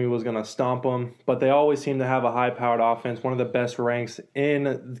Miami was going to stomp them, but they always seem to have a high-powered offense, one of the best ranks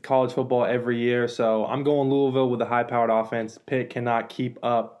in college football every year. So I'm going Louisville with a high-powered offense. Pitt cannot keep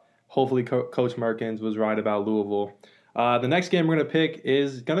up. Hopefully Coach Merkins was right about Louisville. The next game we're going to pick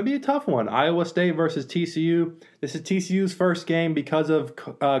is going to be a tough one. Iowa State versus TCU. This is TCU's first game because of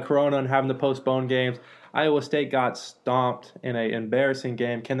Corona and having to postpone games. Iowa State got stomped in an embarrassing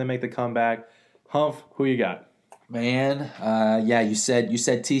game. Can they make the comeback? Humph, who you got? Man, you said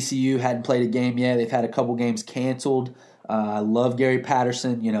TCU hadn't played a game yet. They've had a couple games canceled. I love Gary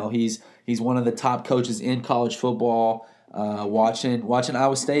Patterson. You know, he's one of the top coaches in college football. Watching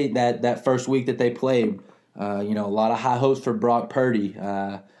Iowa State that first week that they played. A lot of high hopes for Brock Purdy.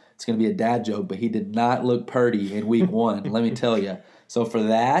 It's going to be a dad joke, but he did not look Purdy in week one, let me tell you. So for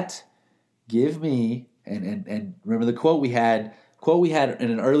that, give me, and remember the quote we had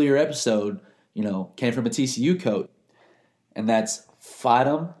in an earlier episode, came from a TCU coach. And that's fight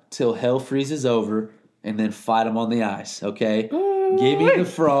them till hell freezes over and then fight them on the ice, okay? Give me the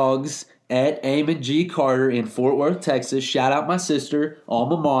Frogs at Amon G. Carter in Fort Worth, Texas. Shout out my sister,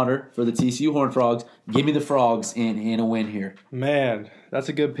 alma mater, for the TCU Horned Frogs. Give me the Frogs in a win here. Man, that's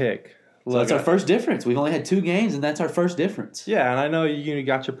a good pick. So that's our first difference. We've only had 2 games, and that's our first difference. Yeah, and I know you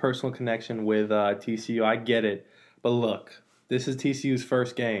got your personal connection with TCU. I get it. But look, this is TCU's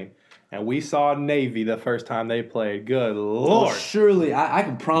first game. And we saw Navy the first time they played. Good Lord. Well, surely, I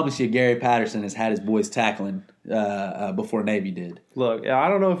can promise you Gary Patterson has had his boys tackling before Navy did. Look, I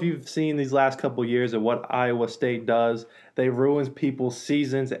don't know if you've seen these last couple years of what Iowa State does. They ruins people's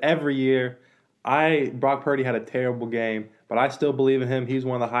seasons every year. Brock Purdy had a terrible game, but I still believe in him. He's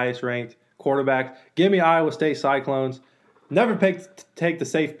one of the highest ranked quarterbacks. Give me Iowa State Cyclones. Never take the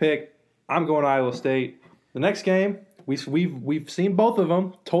safe pick. I'm going Iowa State. The next game, we've seen both of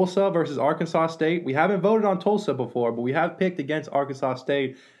them. Tulsa versus Arkansas State. We haven't voted on Tulsa before, but we have picked against Arkansas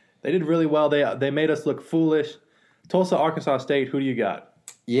State. They did really well. They made us look foolish. Tulsa, Arkansas State. Who do you got?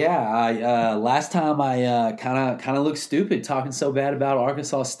 Yeah, last time I kind of looked stupid talking so bad about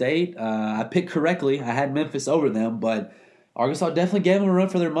Arkansas State. I picked correctly. I had Memphis over them, but Arkansas definitely gave them a run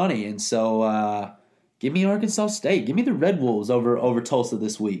for their money. And so give me Arkansas State. Give me the Red Wolves over Tulsa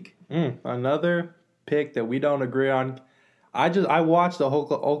this week. Another pick that we don't agree on. I watched the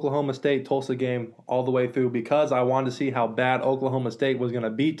Oklahoma State Tulsa game all the way through because I wanted to see how bad Oklahoma State was going to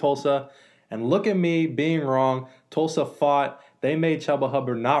beat Tulsa. And look at me being wrong. Tulsa fought. They made Chuba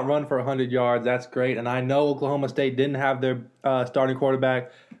Hubbard not run for 100 yards. That's great. And I know Oklahoma State didn't have their starting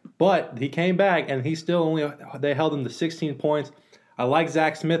quarterback, but he came back and they held him to 16 points. I like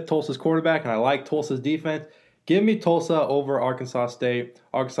Zach Smith, Tulsa's quarterback, and I like Tulsa's defense. Give me Tulsa over Arkansas State.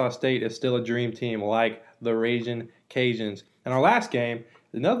 Arkansas State is still a dream team like the Ragin' Cajuns. And our last game,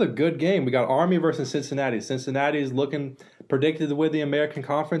 another good game. We got Army versus Cincinnati. Cincinnati is looking predicted to win the American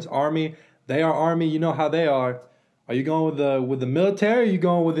Conference. Army, they are Army. You know how they are. Are you going with the military or are you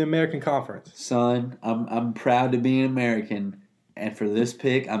going with the American Conference? Son, I'm proud to be an American, and for this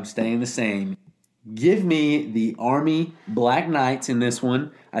pick, I'm staying the same. Give me the Army Black Knights in this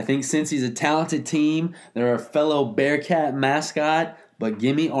one. I think since he's a talented team, they're a fellow Bearcat mascot, but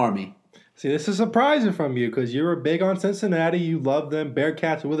give me Army. See, this is surprising from you because you're big on Cincinnati. You love them.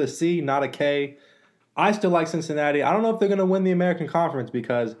 Bearcats with a C, not a K. I still like Cincinnati. I don't know if they're going to win the American Conference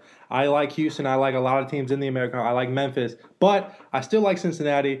because I like Houston. I like a lot of teams in the American. I like Memphis. But I still like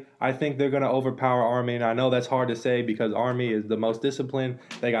Cincinnati. I think they're going to overpower Army. And I know that's hard to say because Army is the most disciplined.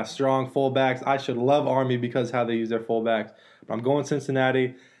 They got strong fullbacks. I should love Army because how they use their fullbacks. But I'm going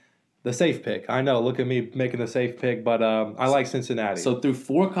Cincinnati. The safe pick. I know. Look at me making the safe pick, but I like Cincinnati. So through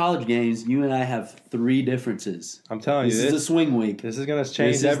 4 college games, you and I have 3 differences. I'm telling you. This is a swing week. This is going to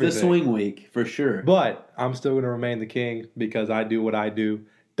change everything. This is the swing week, for sure. But I'm still going to remain the king because I do what I do.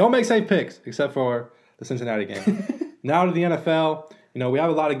 Don't make safe picks, except for the Cincinnati game. Now to the NFL. We have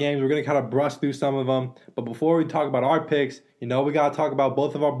a lot of games. We're going to kind of brush through some of them. But before we talk about our picks, we got to talk about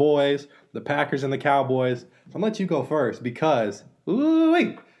both of our boys, the Packers and the Cowboys. So I'm going to let you go first because,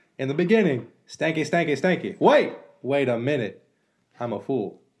 in the beginning, stanky. Wait a minute. I'm a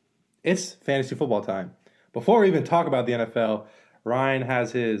fool. It's fantasy football time. Before we even talk about the NFL, Ryan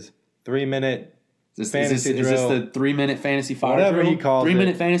has his 3-minute fantasy drill. Is this the 3-minute fantasy fire Whatever drill? he calls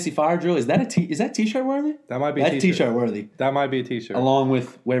 3-minute fantasy fire drill. Is that t-shirt worthy? That might be a That's t-shirt worthy. That might be a t-shirt. Along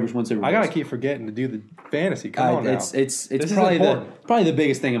with waivers won Super Bowls. I got to keep forgetting to do the fantasy. Come on now. It's probably the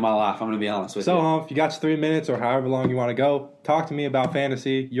biggest thing in my life, I'm going to be honest with you. So, if you got your 3 minutes or however long you want to go, talk to me about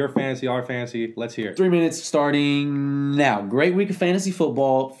fantasy, your fantasy, our fantasy. Let's hear it. 3 minutes starting now. Great week of fantasy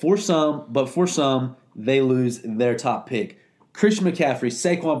football. For some, they lose their top pick. Christian McCaffrey,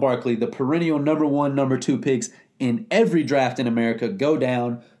 Saquon Barkley, the perennial number 1, number 2 picks in every draft in America go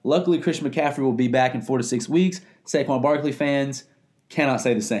down. Luckily, Christian McCaffrey will be back in 4 to 6 weeks. Saquon Barkley fans cannot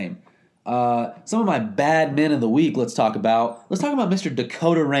say the same. Some of my bad men of the week, let's talk about Mr.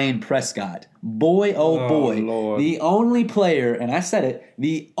 Dakota Rain Prescott. Boy, oh boy. Lord. The only player, and I said it,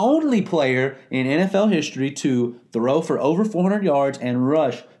 the only player in NFL history to throw for over 400 yards and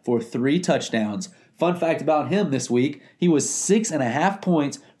rush for 3 touchdowns. Fun fact about him this week, he was 6.5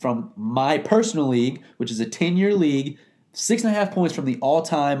 points from my personal league, which is a 10-year league, 6.5 points from the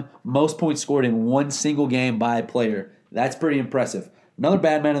all-time most points scored in one single game by a player. That's pretty impressive. Another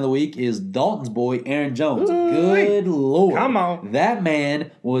bad man of the week is Dalton's boy, Aaron Jones. Good Lord. Come on. That man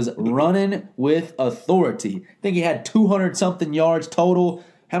was running with authority. I think he had 200-something yards total.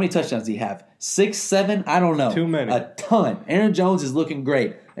 How many touchdowns do you have? 6, 7? I don't know. Too many. A ton. Aaron Jones is looking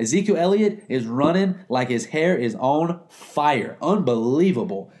great. Ezekiel Elliott is running like his hair is on fire.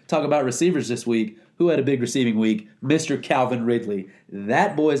 Unbelievable. Talk about receivers this week. Who had a big receiving week? Mr. Calvin Ridley.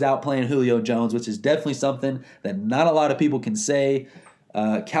 That boy is outplaying Julio Jones, which is definitely something that not a lot of people can say.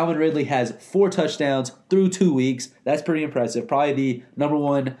 Calvin Ridley has 4 touchdowns through 2 weeks. That's pretty impressive. Probably the number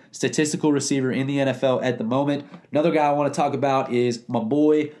 1 statistical receiver in the NFL at the moment. Another guy I want to talk about is my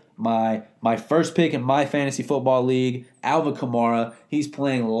boy, my first pick in my fantasy football league, Alvin Kamara. He's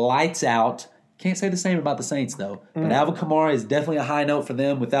playing lights out. Can't say the same about the Saints, though. But Alvin Kamara is definitely a high note for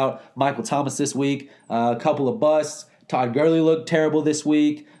them without Michael Thomas this week. A couple of busts. Todd Gurley looked terrible this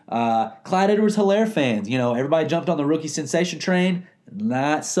week. Clyde Edwards-Helaire fans, everybody jumped on the rookie sensation train.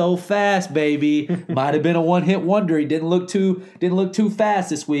 Not so fast, baby. Might have been a one-hit wonder. He didn't look too fast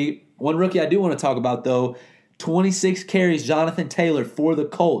this week. One rookie I do want to talk about, though, 26 carries, Jonathan Taylor for the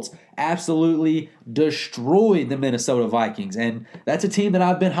Colts. Absolutely destroyed the Minnesota Vikings. And that's a team that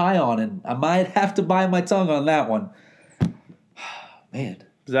I've been high on, and I might have to bite my tongue on that one. Man.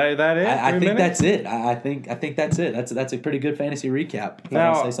 Is that it? I think that's it. I think that's it. That's a pretty good fantasy recap, if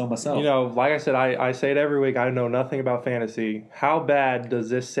I say so myself. Like I said, I say it every week. I know nothing about fantasy. How bad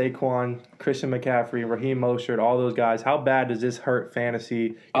does this Saquon, Christian McCaffrey, Raheem Mostert, all those guys, how bad does this hurt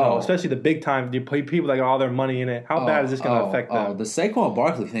fantasy? Especially the big time people that got all their money in it. How bad is this going to affect them? The Saquon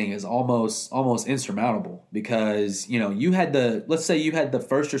Barkley thing is almost insurmountable because, you had let's say you had the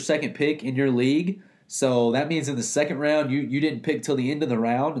first or second pick in your league. So that means in the second round, you didn't pick till the end of the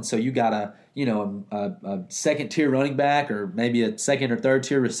round, and so you got a second-tier running back or maybe a second or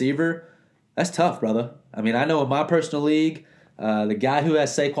third-tier receiver. That's tough, brother. I mean, I know in my personal league, the guy who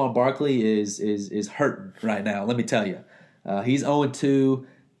has Saquon Barkley is hurting right now, let me tell you. He's 0-2.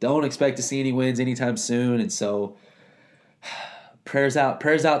 Don't expect to see any wins anytime soon, and so prayers out to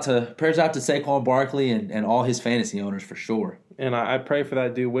Saquon Barkley and all his fantasy owners for sure. And I pray for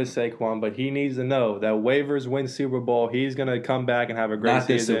that dude with Saquon, but he needs to know that waivers win Super Bowl. He's going to come back and have a great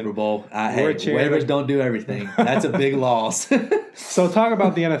season. Not this Super Bowl. Waivers don't do everything. That's a big loss. So talk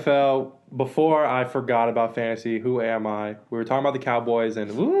about the NFL. Before I forgot about fantasy, who am I? We were talking about the Cowboys,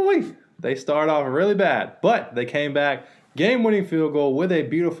 and they started off really bad. But they came back, game-winning field goal with a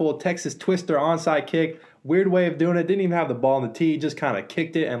beautiful Texas Twister onside kick. Weird way of doing it. Didn't even have the ball in the tee. Just kind of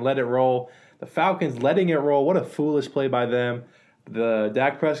kicked it and let it roll. The Falcons letting it roll. What a foolish play by them. The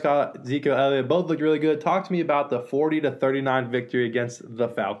Dak Prescott, Ezekiel Elliott both looked really good. Talk to me about the 40-39 victory against the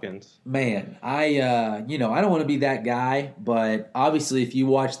Falcons. Man, I don't want to be that guy, but obviously if you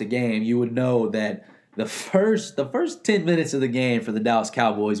watch the game, you would know that the first 10 minutes of the game for the Dallas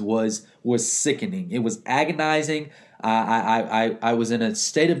Cowboys was sickening. It was agonizing. I was in a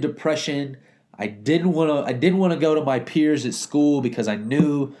state of depression. I didn't want to go to my peers at school because I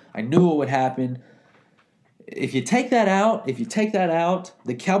knew what would happen. If you take that out,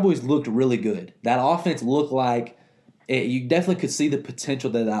 the Cowboys looked really good. That offense looked like you definitely could see the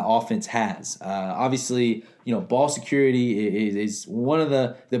potential that offense has. Obviously, ball security is one of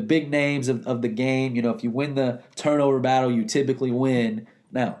the big names of the game. If you win the turnover battle, you typically win.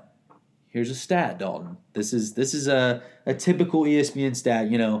 Now, here's a stat, Dalton. This is a typical ESPN stat.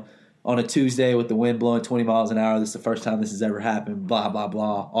 On a Tuesday with the wind blowing 20 miles an hour. This is the first time this has ever happened, blah, blah,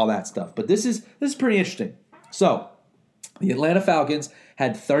 blah, all that stuff. But this is pretty interesting. So, the Atlanta Falcons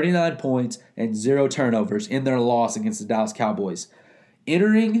had 39 points and 0 turnovers in their loss against the Dallas Cowboys.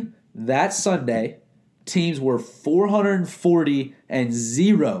 Entering that Sunday, teams were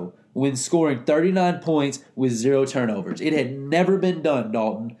 440-0 when scoring 39 points with 0 turnovers. It had never been done,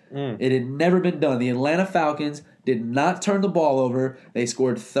 Dalton. It had never been done. The Atlanta Falcons did not turn the ball over. They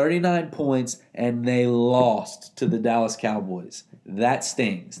scored 39 points, and they lost to the Dallas Cowboys. That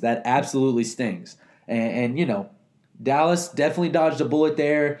stings. That absolutely stings. And Dallas definitely dodged a bullet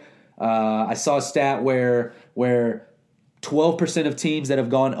there. I saw a stat where 12% of teams that have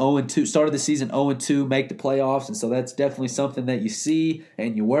gone 0-2, started the season 0-2, make the playoffs, and so that's definitely something that you see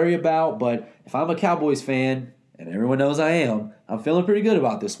and you worry about. But if I'm a Cowboys fan, and everyone knows I am, I'm feeling pretty good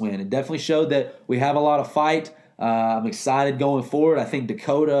about this win. It definitely showed that we have a lot of fight. I'm excited going forward. I think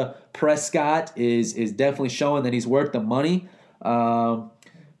Dakota Prescott is definitely showing that he's worth the money. But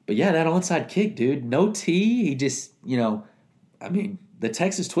yeah, that onside kick, dude. No tee. He just, the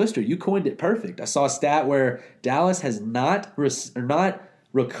Texas Twister, you coined it perfect. I saw a stat where Dallas has not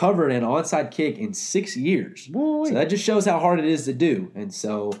recovered an onside kick in 6 years. Boy. So that just shows how hard it is to do. And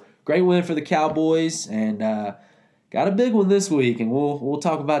so great win for the Cowboys, and got a big one this week, and we'll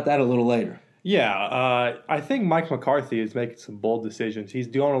talk about that a little later. Yeah, I think Mike McCarthy is making some bold decisions. He's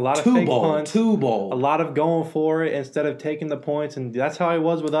doing a lot of fake punts, Too a bold. lot of going for it instead of taking the points, and that's how he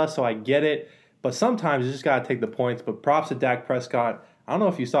was with us, so I get it. But sometimes you just got to take the points. But props to Dak Prescott. I don't know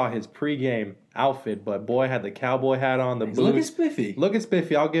if you saw his pregame outfit, but boy had the cowboy hat on, the boots. Looking spiffy. Looking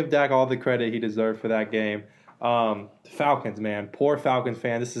spiffy. I'll give Dak all the credit he deserved for that game. Falcons, man. Poor Falcons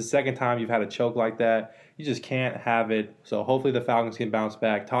fan. This is the second time you've had a choke like that. You just can't have it. So hopefully the Falcons can bounce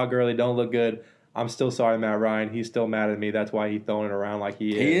back. Todd Gurley don't look good. I'm still sorry, Matt Ryan. He's still mad at me. That's why he's throwing it around like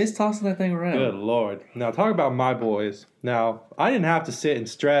he is. He is tossing that thing around. Good Lord. Now, talk about my boys. Now, I didn't have to sit and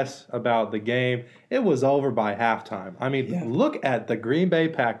stress about the game. It was over by halftime. I mean, Look at the Green Bay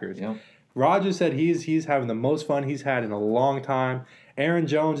Packers. Yep. Rodgers said he's having the most fun he's had in a long time. Aaron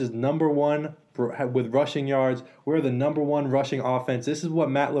Jones is number one with rushing yards. We're the number one rushing offense. This is what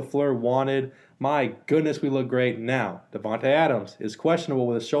Matt LaFleur wanted. My goodness, we look great. Now, Devontae Adams is questionable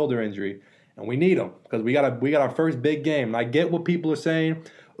with a shoulder injury. And we need him because we got our first big game. And I get what people are saying.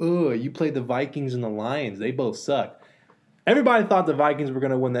 Oh, you played the Vikings and the Lions. They both suck. Everybody thought the Vikings were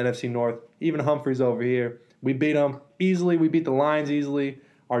going to win the NFC North. Even Humphreys over here. We beat them easily. We beat the Lions easily.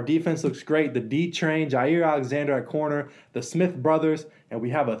 Our defense looks great. The D train, Jair Alexander at corner, the Smith brothers, and we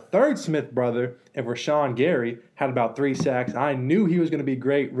have a third Smith brother, and Rashawn Gary had about 3 sacks. I knew he was going to be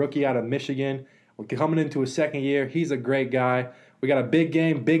great. Rookie out of Michigan. We're coming into his second year. He's a great guy. We got a big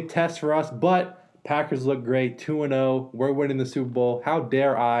game, big test for us, but Packers look great, 2-0. We're winning the Super Bowl. How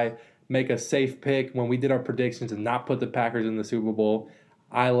dare I make a safe pick when we did our predictions and not put the Packers in the Super Bowl?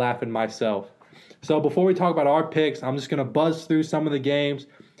 I laugh at myself. So before we talk about our picks, I'm just going to buzz through some of the games.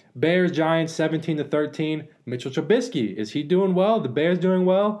 Bears-Giants 17-13. Mitchell Trubisky, is he doing well? The Bears doing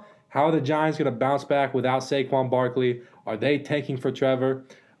well? How are the Giants going to bounce back without Saquon Barkley? Are they tanking for Trevor?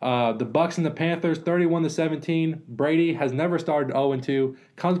 The Bucks and the Panthers 31-17. Brady has never started 0-2.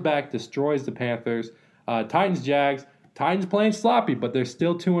 Comes back, destroys the Panthers. Titans-Jags. Titans playing sloppy, but they're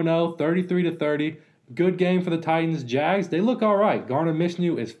still 2-0, 33-30. Good game for the Titans. Jags, they look all right. Gardner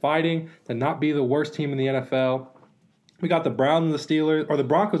Minshew is fighting to not be the worst team in the NFL. We got the Browns and the Steelers, or the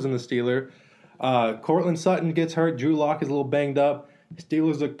Broncos and the Steelers. Cortland Sutton gets hurt. Drew Lock is a little banged up.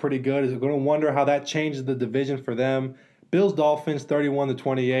 Steelers look pretty good. Is going to wonder how that changes the division for them. Bills Dolphins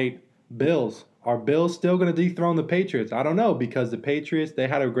 31-28. Bills. Are Bills still going to dethrone the Patriots? I don't know, because the Patriots, they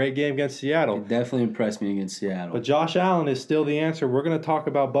had a great game against Seattle. It definitely impressed me against Seattle. But Josh Allen is still the answer. We're going to talk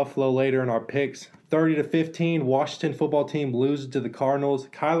about Buffalo later in our picks. 30-15, Washington football team loses to the Cardinals.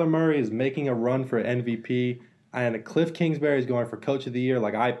 Kyler Murray is making a run for MVP. And Cliff Kingsbury is going for Coach of the Year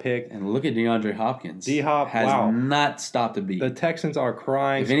like I picked. And look at DeAndre Hopkins. D-Hop, has not stopped a beat. The Texans are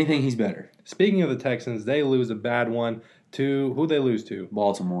crying. If anything, he's better. Speaking of the Texans, they lose a bad one to – who'd they lose to?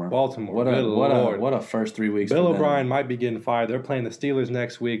 Baltimore. What a first 3 weeks. Bill O'Brien might be getting fired. They're playing the Steelers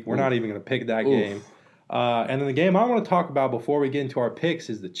next week. We're not even going to pick that game. And then the game I want to talk about before we get into our picks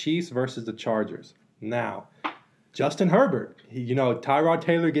is the Chiefs versus the Chargers. Now, Justin Herbert. Tyrod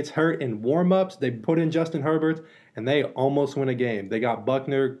Taylor gets hurt in warm-ups. They put in Justin Herbert, and they almost win a game. They got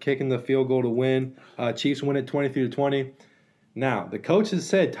Buckner kicking the field goal to win. Chiefs win it 23-20. Now, the coaches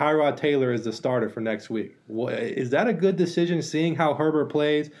said Tyrod Taylor is the starter for next week. Is that a good decision, seeing how Herbert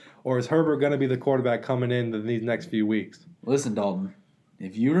plays, or is Herbert going to be the quarterback coming in these next few weeks? Listen, Dalton,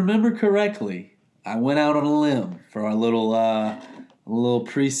 if you remember correctly, I went out on a limb for our little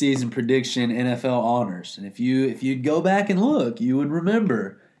preseason prediction NFL honors. And if you'd go back and look, you would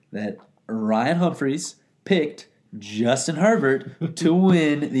remember that Ryan Humphreys picked Justin Herbert to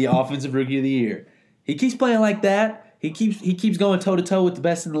win the Offensive Rookie of the Year. He keeps playing like that. He keeps going toe-to-toe with the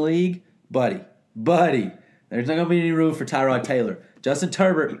best in the league. Buddy, there's not going to be any room for Tyrod Taylor. Justin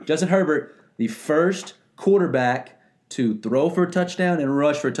Herbert, the first quarterback to throw for a touchdown and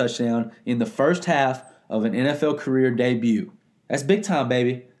rush for a touchdown in the first half of an NFL career debut. That's big time,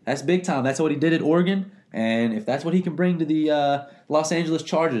 baby. That's big time. That's what he did at Oregon. And if that's what he can bring to the Los Angeles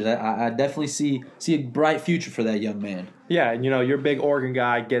Chargers, I definitely see a bright future for that young man. Yeah, and you're a big Oregon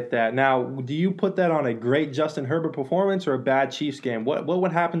guy. I get that. Now, do you put that on a great Justin Herbert performance or a bad Chiefs game? What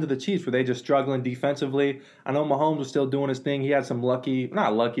would happen to the Chiefs? Were they just struggling defensively? I know Mahomes was still doing his thing. He had some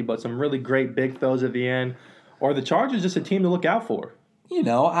not lucky, but some really great big throws at the end. Or the Chargers just a team to look out for?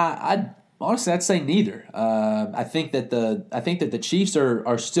 Honestly, I'd say neither. I think that the Chiefs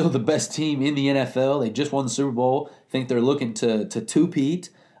are still the best team in the NFL. They just won the Super Bowl. I think they're looking to two-peat.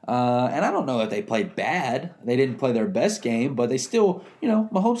 And I don't know that they played bad. They didn't play their best game, but they still,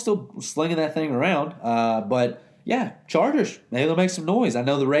 Mahomes still slinging that thing around. But yeah, Chargers, maybe they'll make some noise. I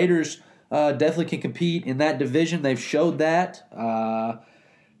know the Raiders definitely can compete in that division. They've showed that.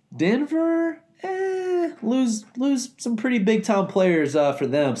 Denver, lose some pretty big time players for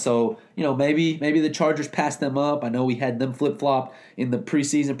them. So maybe the Chargers pass them up. I know we had them flip flop in the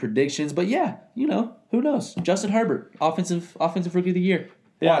preseason predictions, but yeah, who knows? Justin Herbert, offensive rookie of the year.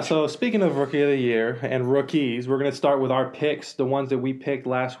 Yeah, so speaking of Rookie of the Year and rookies, we're going to start with our picks, the ones that we picked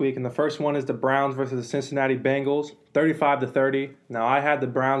last week. And the first one is the Browns versus the Cincinnati Bengals, 35-30. Now, I had the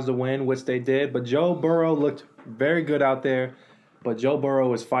Browns to win, which they did, but Joe Burrow looked very good out there. But Joe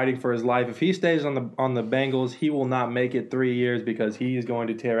Burrow is fighting for his life. If he stays on the Bengals, he will not make it 3 years because he is going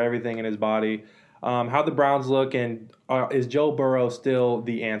to tear everything in his body. How the Browns look, and is Joe Burrow still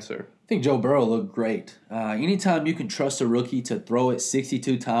the answer? I think Joe Burrow looked great. Anytime you can trust a rookie to throw it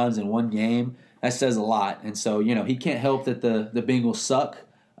 62 times in one game, that says a lot. And so, he can't help that the Bengals suck,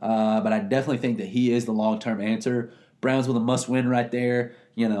 but I definitely think that he is the long-term answer. Browns with a must-win right there.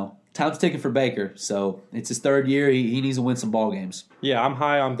 Time's ticking for Baker, so it's his third year. He needs to win some ball games. Yeah, I'm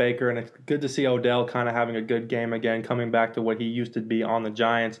high on Baker, and it's good to see Odell kind of having a good game again, coming back to what he used to be on the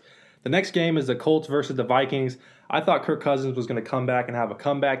Giants. The next game is the Colts versus the Vikings. I thought Kirk Cousins was going to come back and have a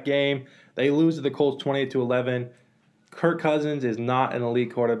comeback game. They lose to the Colts 28-11. Kirk Cousins is not an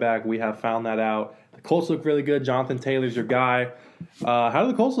elite quarterback. We have found that out. The Colts look really good. Jonathan Taylor's your guy. How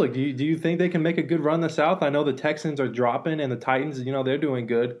do the Colts look? Do you think they can make a good run in the South? I know the Texans are dropping and the Titans, they're doing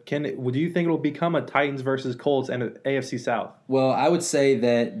good. Do you think it will become a Titans versus Colts and an AFC South? Well, I would say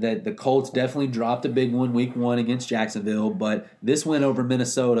that the Colts definitely dropped a big one week 1 against Jacksonville, but this win over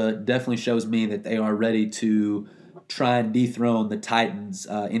Minnesota definitely shows me that they are ready to try and dethrone the Titans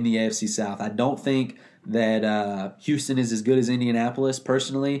in the AFC South. I don't think that Houston is as good as Indianapolis.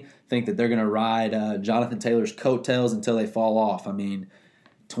 Personally, think that they're going to ride Jonathan Taylor's coattails until they fall off.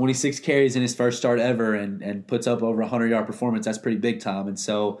 26 carries in his first start ever and puts up over a 100-yard performance. That's pretty big time. And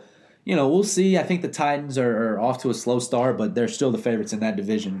so, we'll see. I think the Titans are off to a slow start, but they're still the favorites in that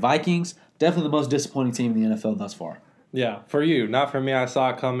division. Vikings, definitely the most disappointing team in the NFL thus far. Yeah, for you, not for me. I saw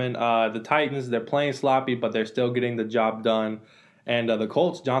it coming. The Titans, they're playing sloppy, but they're still getting the job done. And the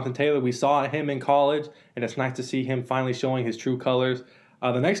Colts, Jonathan Taylor, we saw him in college, and it's nice to see him finally showing his true colors.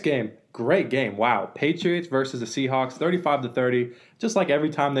 The next game, great game. Wow. Patriots versus the Seahawks, 35-30. Just like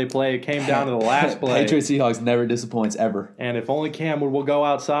every time they play, it came down to the last play. Patriots-Seahawks never disappoints ever. And if only Cam will go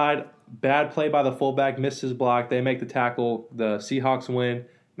outside. Bad play by the fullback, missed his block. They make the tackle. The Seahawks win.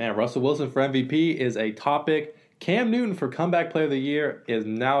 Man, Russell Wilson for MVP is a topic. Cam Newton for comeback player of the year is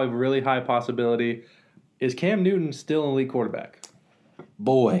now a really high possibility. Is Cam Newton still an elite quarterback?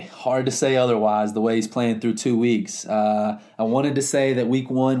 Boy, hard to say otherwise the way he's playing through 2 weeks. I wanted to say that week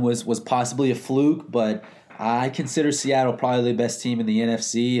 1 was possibly a fluke, but I consider Seattle probably the best team in the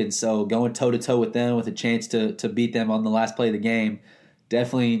NFC, and so going toe-to-toe with them with a chance to beat them on the last play of the game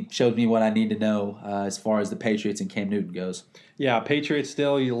definitely showed me what I need to know as far as the Patriots and Cam Newton goes. Yeah, Patriots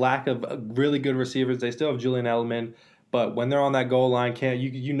still, lack of really good receivers. They still have Julian Edelman. But when they're on that goal line, Cam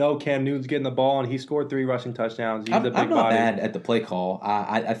Newton's getting the ball, and he scored 3 rushing touchdowns. He's a big body. I'm not mad at the play call.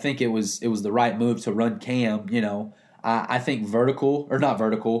 I think it was the right move to run Cam. I think lateral.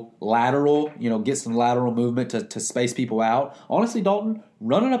 Get some lateral movement to space people out. Honestly, Dalton,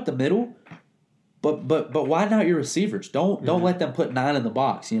 run it up the middle. But why not your receivers? Don't let them put 9 in the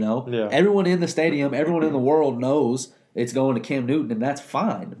box. Yeah. Everyone in the stadium, everyone in the world knows it's going to Cam Newton, and that's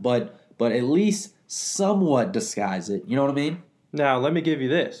fine. But at least somewhat disguise it. You know what I mean? Now, let me give you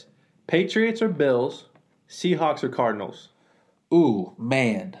this. Patriots or Bills, Seahawks or Cardinals? Ooh,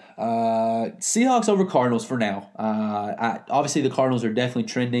 man. Seahawks over Cardinals for now. Obviously, the Cardinals are definitely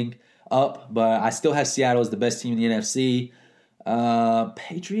trending up, but I still have Seattle as the best team in the NFC.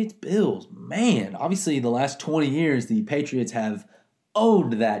 Patriots, Bills. Man, obviously the last 20 years, the Patriots have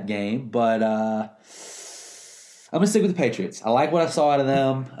owned that game, but I'm going to stick with the Patriots. I like what I saw out of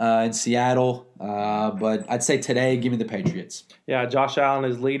them in Seattle, but I'd say today, give me the Patriots. Yeah, Josh Allen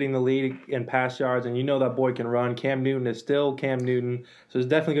is leading the league in pass yards, and that boy can run. Cam Newton is still Cam Newton, so it's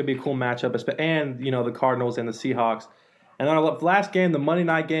definitely going to be a cool matchup. And, the Cardinals and the Seahawks. And our last game, the Monday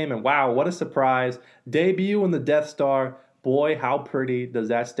night game, and wow, what a surprise. Debut in the Death Star. Boy, how pretty does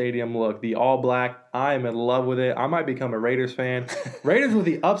that stadium look. The all-black, I am in love with it. I might become a Raiders fan. Raiders with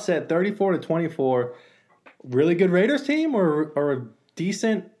the upset 34-24. Really good Raiders team or a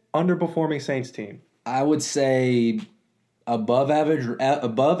decent underperforming Saints team? I would say above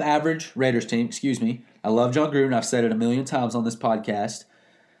average Raiders team. Excuse me. I love John Gruden. I've said it a million times on this podcast.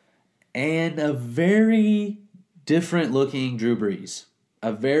 And a very different looking Drew Brees.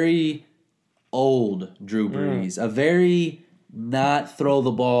 A very old Drew Brees. A very not throw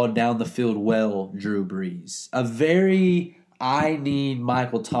the ball down the field well Drew Brees. A very I need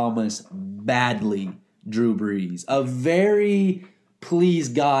Michael Thomas badly Drew Brees. A very please,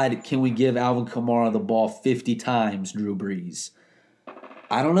 God, can we give Alvin Kamara the ball 50 times, Drew Brees?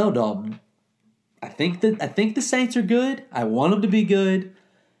 I don't know, Dalton. I think the Saints are good. I want them to be good,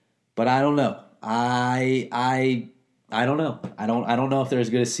 but I don't know. I don't know. I don't know if they're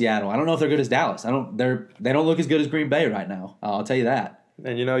as good as Seattle. I don't know if they're good as Dallas. They don't look as good as Green Bay right now. I'll tell you that.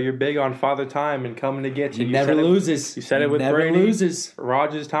 And you're big on Father Time and coming to get you. He never loses. You said it with never Brady. Loses.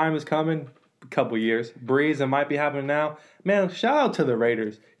 Rodgers' time is coming. A couple years. Breeze, it might be happening now. Man, shout out to the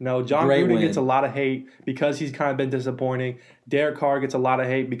Raiders. John Gruden gets a lot of hate because he's kind of been disappointing. Derek Carr gets a lot of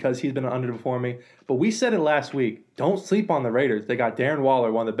hate because he's been underperforming. But we said it last week. Don't sleep on the Raiders. They got Darren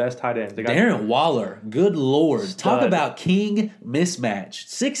Waller, one of the best tight ends. Darren Waller, good Lord. Stud. Talk about king mismatch.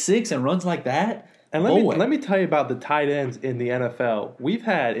 6'6" and runs like that. And let me tell you about the tight ends in the NFL. We've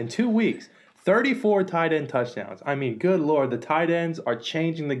had, in 2 weeks, 34 tight end touchdowns. I mean, good Lord, the tight ends are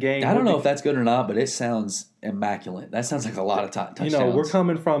changing the game. I don't know if that's good or not, but it sounds immaculate. That sounds like a lot of touchdowns. We're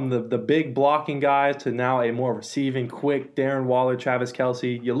coming from the big blocking guys to now a more receiving, quick Darren Waller, Travis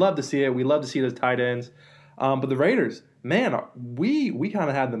Kelce. You love to see it. We love to see those tight ends. But the Raiders, man, we kind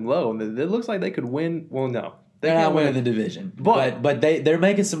of had them low. And it looks like they could win. Well, no. They're not winning the division. But they're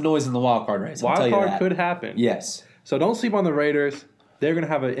making some noise in the wild card race. Wild card could happen. Yes. So don't sleep on the Raiders. They're going to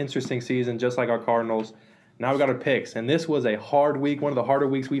have an interesting season, just like our Cardinals. Now we got our picks, and this was a hard week, one of the harder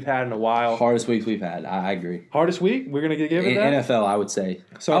weeks we've had in a while. Hardest weeks we've had. I agree. Hardest week? We're going to give it that? NFL, I would say.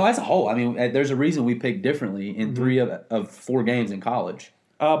 So as a whole, I mean, there's a reason we picked differently in 3 of 4 games in college.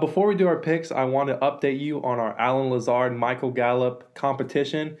 Before we do our picks, I want to update you on our Allen Lazard, Michael Gallup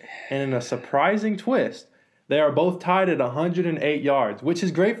competition, and in a surprising twist, they are both tied at 108 yards, which is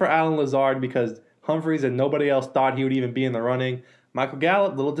great for Allen Lazard because Humphreys and nobody else thought he would even be in the running. Michael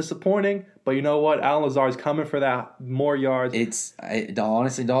Gallup, a little disappointing, but you know what? Allen Lazard's coming for that more yards.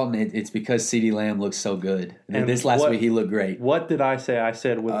 Honestly, Dalton, it's because CeeDee Lamb looks so good. And this last week he looked great. What did I say? I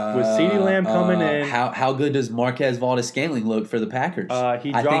said with CeeDee Lamb coming in. How good does Marquez Valdes-Scantling look for the Packers?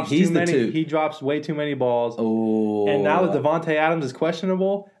 He drops way too many balls. Oh. And now that Devontae Adams is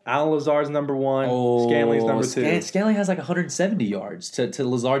questionable, Allen Lazard's number 1, Scanling's number 2. Scantling has like 170 yards to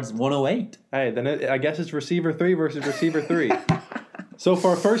Lazard's 108. Hey, then I guess it's receiver 3 versus receiver 3. So for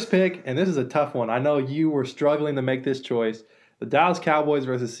our first pick, and this is a tough one. I know you were struggling to make this choice. The Dallas Cowboys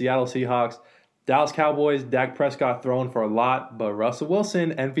versus Seattle Seahawks. Dallas Cowboys, Dak Prescott throwing for a lot, but Russell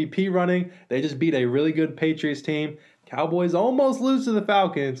Wilson, MVP running. They just beat a really good Patriots team. Cowboys almost lose to the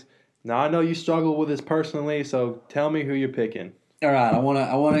Falcons. Now I know you struggle with this personally, so tell me who you're picking. All right, I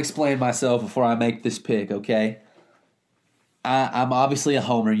want to explain myself before I make this pick, okay? I'm obviously a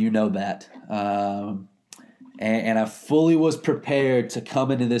homer, you know that. And I fully was prepared to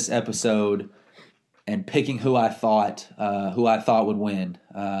come into this episode and picking who I thought would win,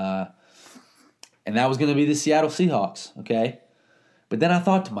 and that was going to be the Seattle Seahawks. Okay, but then I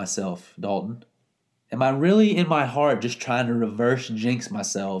thought to myself, Dalton, am I really in my heart just trying to reverse jinx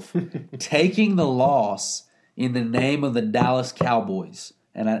myself, taking the loss in the name of the Dallas Cowboys?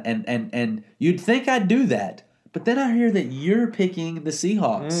 And you'd think I'd do that. But then I hear that you're picking the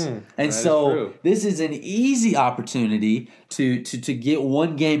Seahawks. And so this is an easy opportunity to get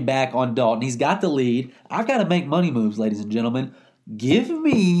one game back on Dalton. He's got the lead. I've got to make money moves, ladies and gentlemen. Give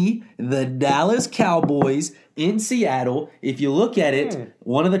me the Dallas Cowboys in Seattle. If you look at it,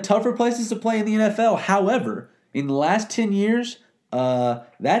 one of the tougher places to play in the NFL. However, in the last 10 years,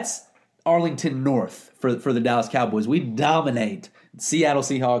 that's Arlington North for the Dallas Cowboys. We dominate Seattle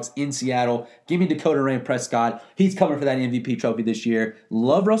Seahawks in Seattle. Give me Dakota Rain Prescott. He's coming for that MVP trophy this year.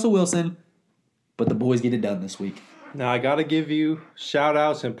 Love Russell Wilson, but the boys get it done this week. Now, I got to give you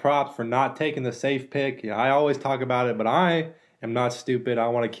shout-outs and props for not taking the safe pick. I always talk about it, but I am not stupid. I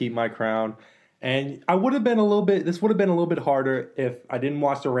want to keep my crown. And this would have been a little bit harder if I didn't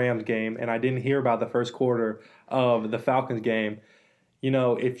watch the Rams game and I didn't hear about the first quarter of the Falcons game.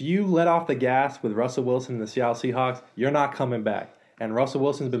 If you let off the gas with Russell Wilson and the Seattle Seahawks, you're not coming back. And Russell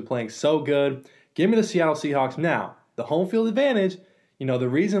Wilson's been playing so good. Give me the Seattle Seahawks. Now, the home field advantage, the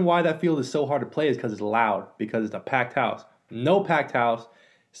reason why that field is so hard to play is because it's loud, because it's a packed house. No packed house.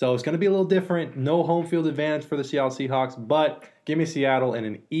 So it's going to be a little different. No home field advantage for the Seattle Seahawks, but give me Seattle in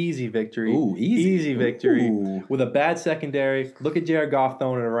an easy victory. Ooh, easy victory. Ooh. With a bad secondary. Look at Jared Goff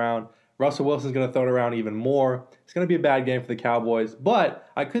throwing it around. Russell Wilson's going to throw it around even more. It's going to be a bad game for the Cowboys, but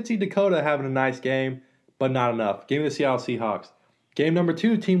I could see Dakota having a nice game, but not enough. Give me the Seattle Seahawks. Game number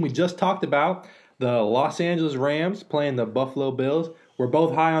 2, team we just talked about, the Los Angeles Rams playing the Buffalo Bills. We're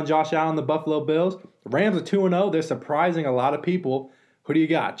both high on Josh Allen, the Buffalo Bills. The Rams are 2-0. They're surprising a lot of people. Who do you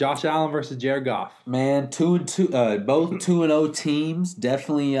got? Josh Allen versus Jared Goff. Man, 2-2, both 2-0 teams.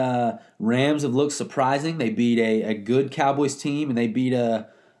 Definitely, Rams have looked surprising. They beat a good Cowboys team, and they beat a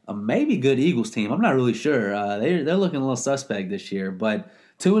maybe good Eagles team. I'm not really sure. They're looking a little suspect this year, but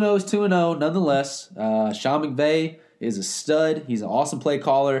 2-0 is 2-0 nonetheless. Sean McVay is a stud. He's an awesome play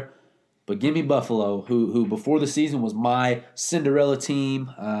caller. But give me Buffalo, who before the season was my Cinderella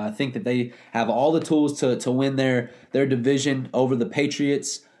team. I think that they have all the tools to win their division over the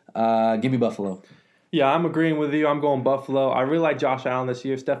Patriots. Give me Buffalo. Yeah, I'm agreeing with you. I'm going Buffalo. I really like Josh Allen this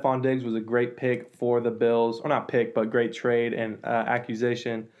year. Stephon Diggs was a great pick for the Bills. Or not pick, but great trade and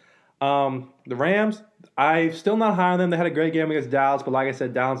accusation. The Rams, I'm still not high on them. They had a great game against Dallas, but like I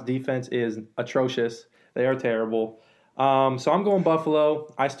said, Dallas' defense is atrocious. They are terrible. So I'm going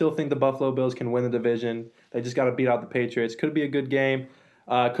Buffalo. I still think the Buffalo Bills can win the division. They just got to beat out the Patriots. Could be a good game.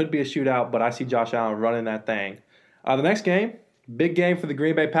 Could be a shootout, but I see Josh Allen running that thing. The next game, big game for the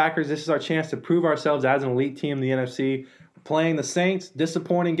Green Bay Packers. This is our chance to prove ourselves as an elite team in the NFC. Playing the Saints,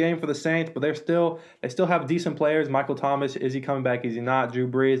 disappointing game for the Saints, but they still have decent players. Michael Thomas, is he coming back? Is he not? Drew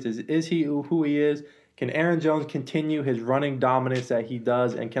Brees, is he who he is? Can Aaron Jones continue his running dominance that he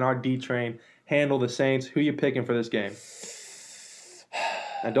does? And can our D train handle the Saints? Who you picking for this game?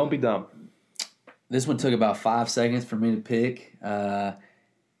 And don't be dumb. This one took about 5 seconds for me to pick. And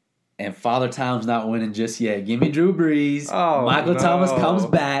Father Time's not winning just yet. Give me Drew Brees. Oh, Michael no. Thomas comes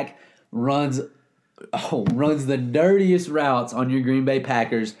back, runs the dirtiest routes on your Green Bay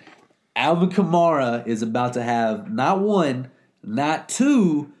Packers. Alvin Kamara is about to have not one, not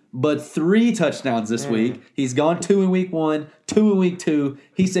two, but 3 touchdowns this week. He's gone 2 in week 1, 2 in week 2.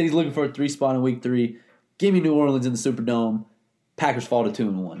 He said he's looking for a 3 spot in week 3. Give me New Orleans in the Superdome. Packers fall to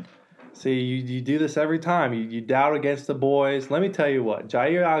 2-1. See, you do this every time. You doubt against the boys. Let me tell you what.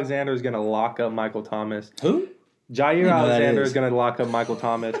 Jair Alexander is going to lock up Michael Thomas. Who? Jair Alexander is going to lock up Michael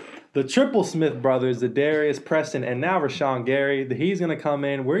Thomas. The Triple Smith brothers, the Darius, Preston, and now Rashawn Gary, he's going to come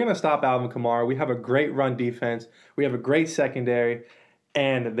in. We're going to stop Alvin Kamara. We have a great run defense. We have a great secondary.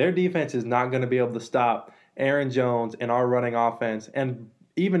 And their defense is not going to be able to stop Aaron Jones and our running offense. And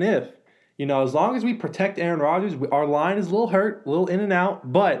even if, as long as we protect Aaron Rodgers, our line is a little hurt, a little in and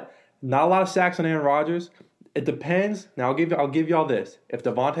out, but not a lot of sacks on Aaron Rodgers. It depends. Now, I'll give y'all this. If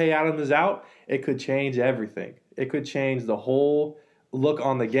Devontae Adams is out, it could change everything. It could change the whole look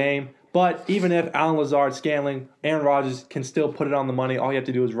on the game. But even if Allen Lazard, Scantling, Aaron Rodgers can still put it on the money, all you have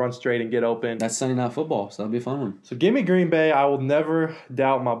to do is run straight and get open. That's Sunday Night Football, so that'll be a fun one. So give me Green Bay. I will never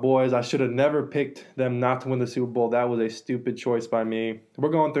doubt my boys. I should have never picked them not to win the Super Bowl. That was a stupid choice by me. We're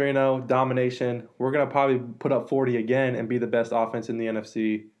going 3-0, domination. We're going to probably put up 40 again and be the best offense in the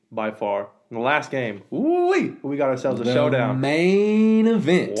NFC by far. In the last game, we got ourselves a showdown. Main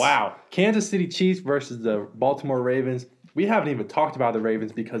event. Wow. Kansas City Chiefs versus the Baltimore Ravens. We haven't even talked about the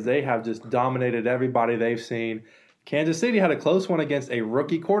Ravens because they have just dominated everybody they've seen. Kansas City had a close one against a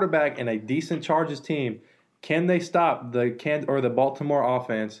rookie quarterback and a decent Chargers team. Can they stop the Baltimore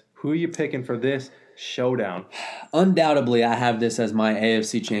offense? Who are you picking for this showdown? Undoubtedly, I have this as my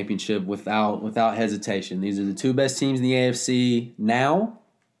AFC championship without hesitation. These are the 2 best teams in the AFC now,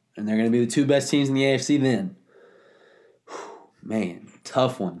 and they're going to be the 2 best teams in the AFC then. Man,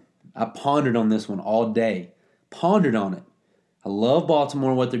 tough one. I pondered on this one all day. Pondered on it. I love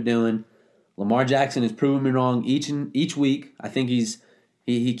Baltimore, what they're doing. Lamar Jackson has proven me wrong each week. I think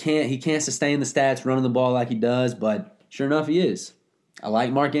he can't sustain the stats running the ball like he does, but sure enough, he is. I like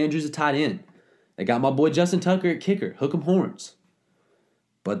Mark Andrews at tight end. They got my boy Justin Tucker at kicker. Hook 'em horns.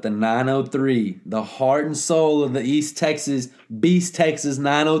 But the 903, the heart and soul of the East Texas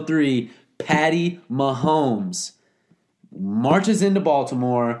 903, Patty Mahomes, marches into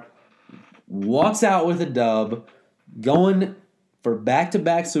Baltimore, walks out with a dub, going for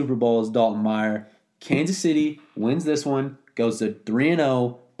back-to-back Super Bowls, Dalton Meyer. Kansas City wins this one, goes to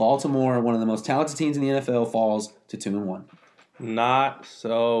 3-0. Baltimore, one of the most talented teams in the NFL, falls to 2-1. Not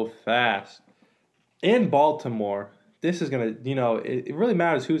so fast. In Baltimore, this is going to, it really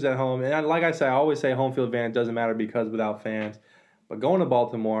matters who's at home. And like I say, I always say home field advantage doesn't matter because without fans. But going to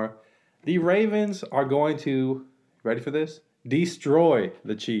Baltimore, the Ravens are going to, ready for this? Destroy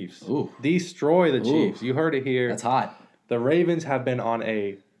the Chiefs. Ooh. Destroy the Chiefs. You heard it here. That's hot. The Ravens have been on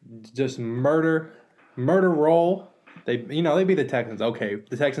a just murder roll. They beat the Texans. Okay,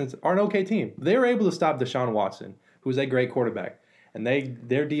 the Texans are an okay team. They were able to stop Deshaun Watson, who's a great quarterback. And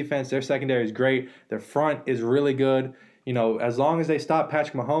their defense, their secondary is great. Their front is really good. As long as they stop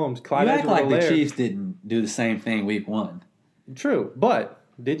Patrick Mahomes, Clyde You act like Edwards-Helaire. the Chiefs didn't do the same thing week 1. True, but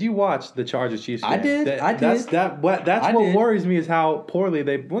Did you watch the Chargers Chiefs game? I did. That's what worries me is how poorly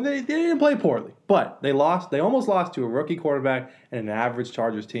they didn't play poorly, but they lost. They almost lost to a rookie quarterback and an average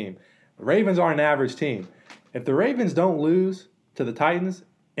Chargers team. The Ravens are an average team. If the Ravens don't lose to the Titans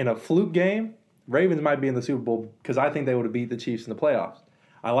in a fluke game, Ravens might be in the Super Bowl because I think they would have beat the Chiefs in the playoffs.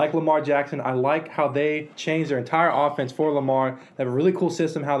 I like Lamar Jackson. I like how they changed their entire offense for Lamar. They have a really cool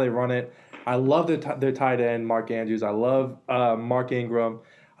system how they run it. I love their tight end, Mark Andrews. I love Mark Ingram.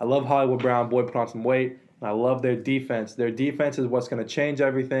 I love Hollywood Brown. Boy, put on some weight. And I love their defense. Their defense is what's going to change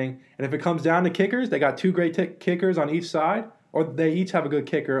everything. And if it comes down to kickers, they got two great kickers on each side, or they each have a good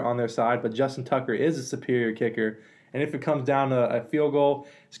kicker on their side, but Justin Tucker is a superior kicker. And if it comes down to a field goal,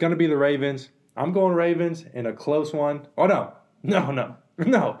 it's going to be the Ravens. I'm going Ravens in a close one. Oh,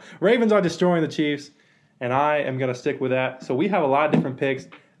 no. Ravens are destroying the Chiefs, and I am going to stick with that. So we have a lot of different picks.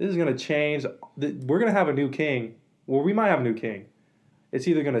 This is going to change. We're going to have a new king. Well, we might have a new king. It's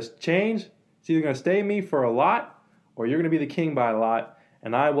either going to change. It's either going to stay me for a lot, or you're going to be the king by a lot,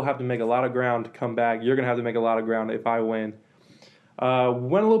 and I will have to make a lot of ground to come back. You're going to have to make a lot of ground if I win.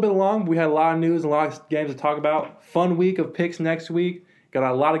 Went a little bit long. We had a lot of news, a lot of games to talk about. Fun week of picks next week. Got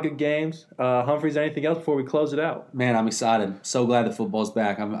a lot of good games. Humphreys, anything else before we close it out? Man, I'm excited. So glad the football's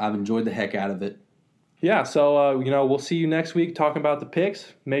back. I've enjoyed the heck out of it. Yeah, so, we'll see you next week talking about the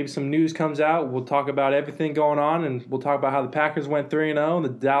picks. Maybe some news comes out. We'll talk about everything going on, and we'll talk about how the Packers went 3-0 and the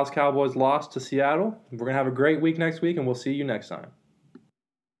Dallas Cowboys lost to Seattle. We're going to have a great week next week, and we'll see you next time.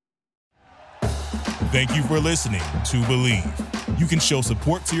 Thank you for listening to Believe. You can show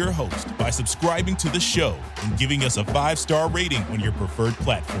support to your host by subscribing to the show and giving us a 5-star rating on your preferred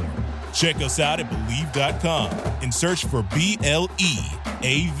platform. Check us out at Believe.com and search for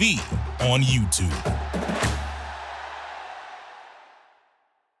BLEAV on YouTube.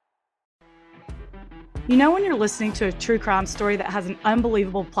 You know when you're listening to a true crime story that has an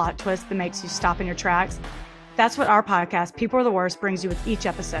unbelievable plot twist that makes you stop in your tracks? That's what our podcast, People Are the Worst, brings you with each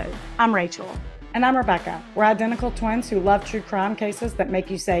episode. I'm Rachel. And I'm Rebecca. We're identical twins who love true crime cases that make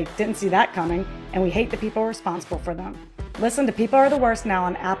you say, didn't see that coming, and we hate the people responsible for them. Listen to People Are the Worst now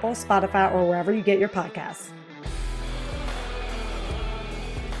on Apple, Spotify, or wherever you get your podcasts.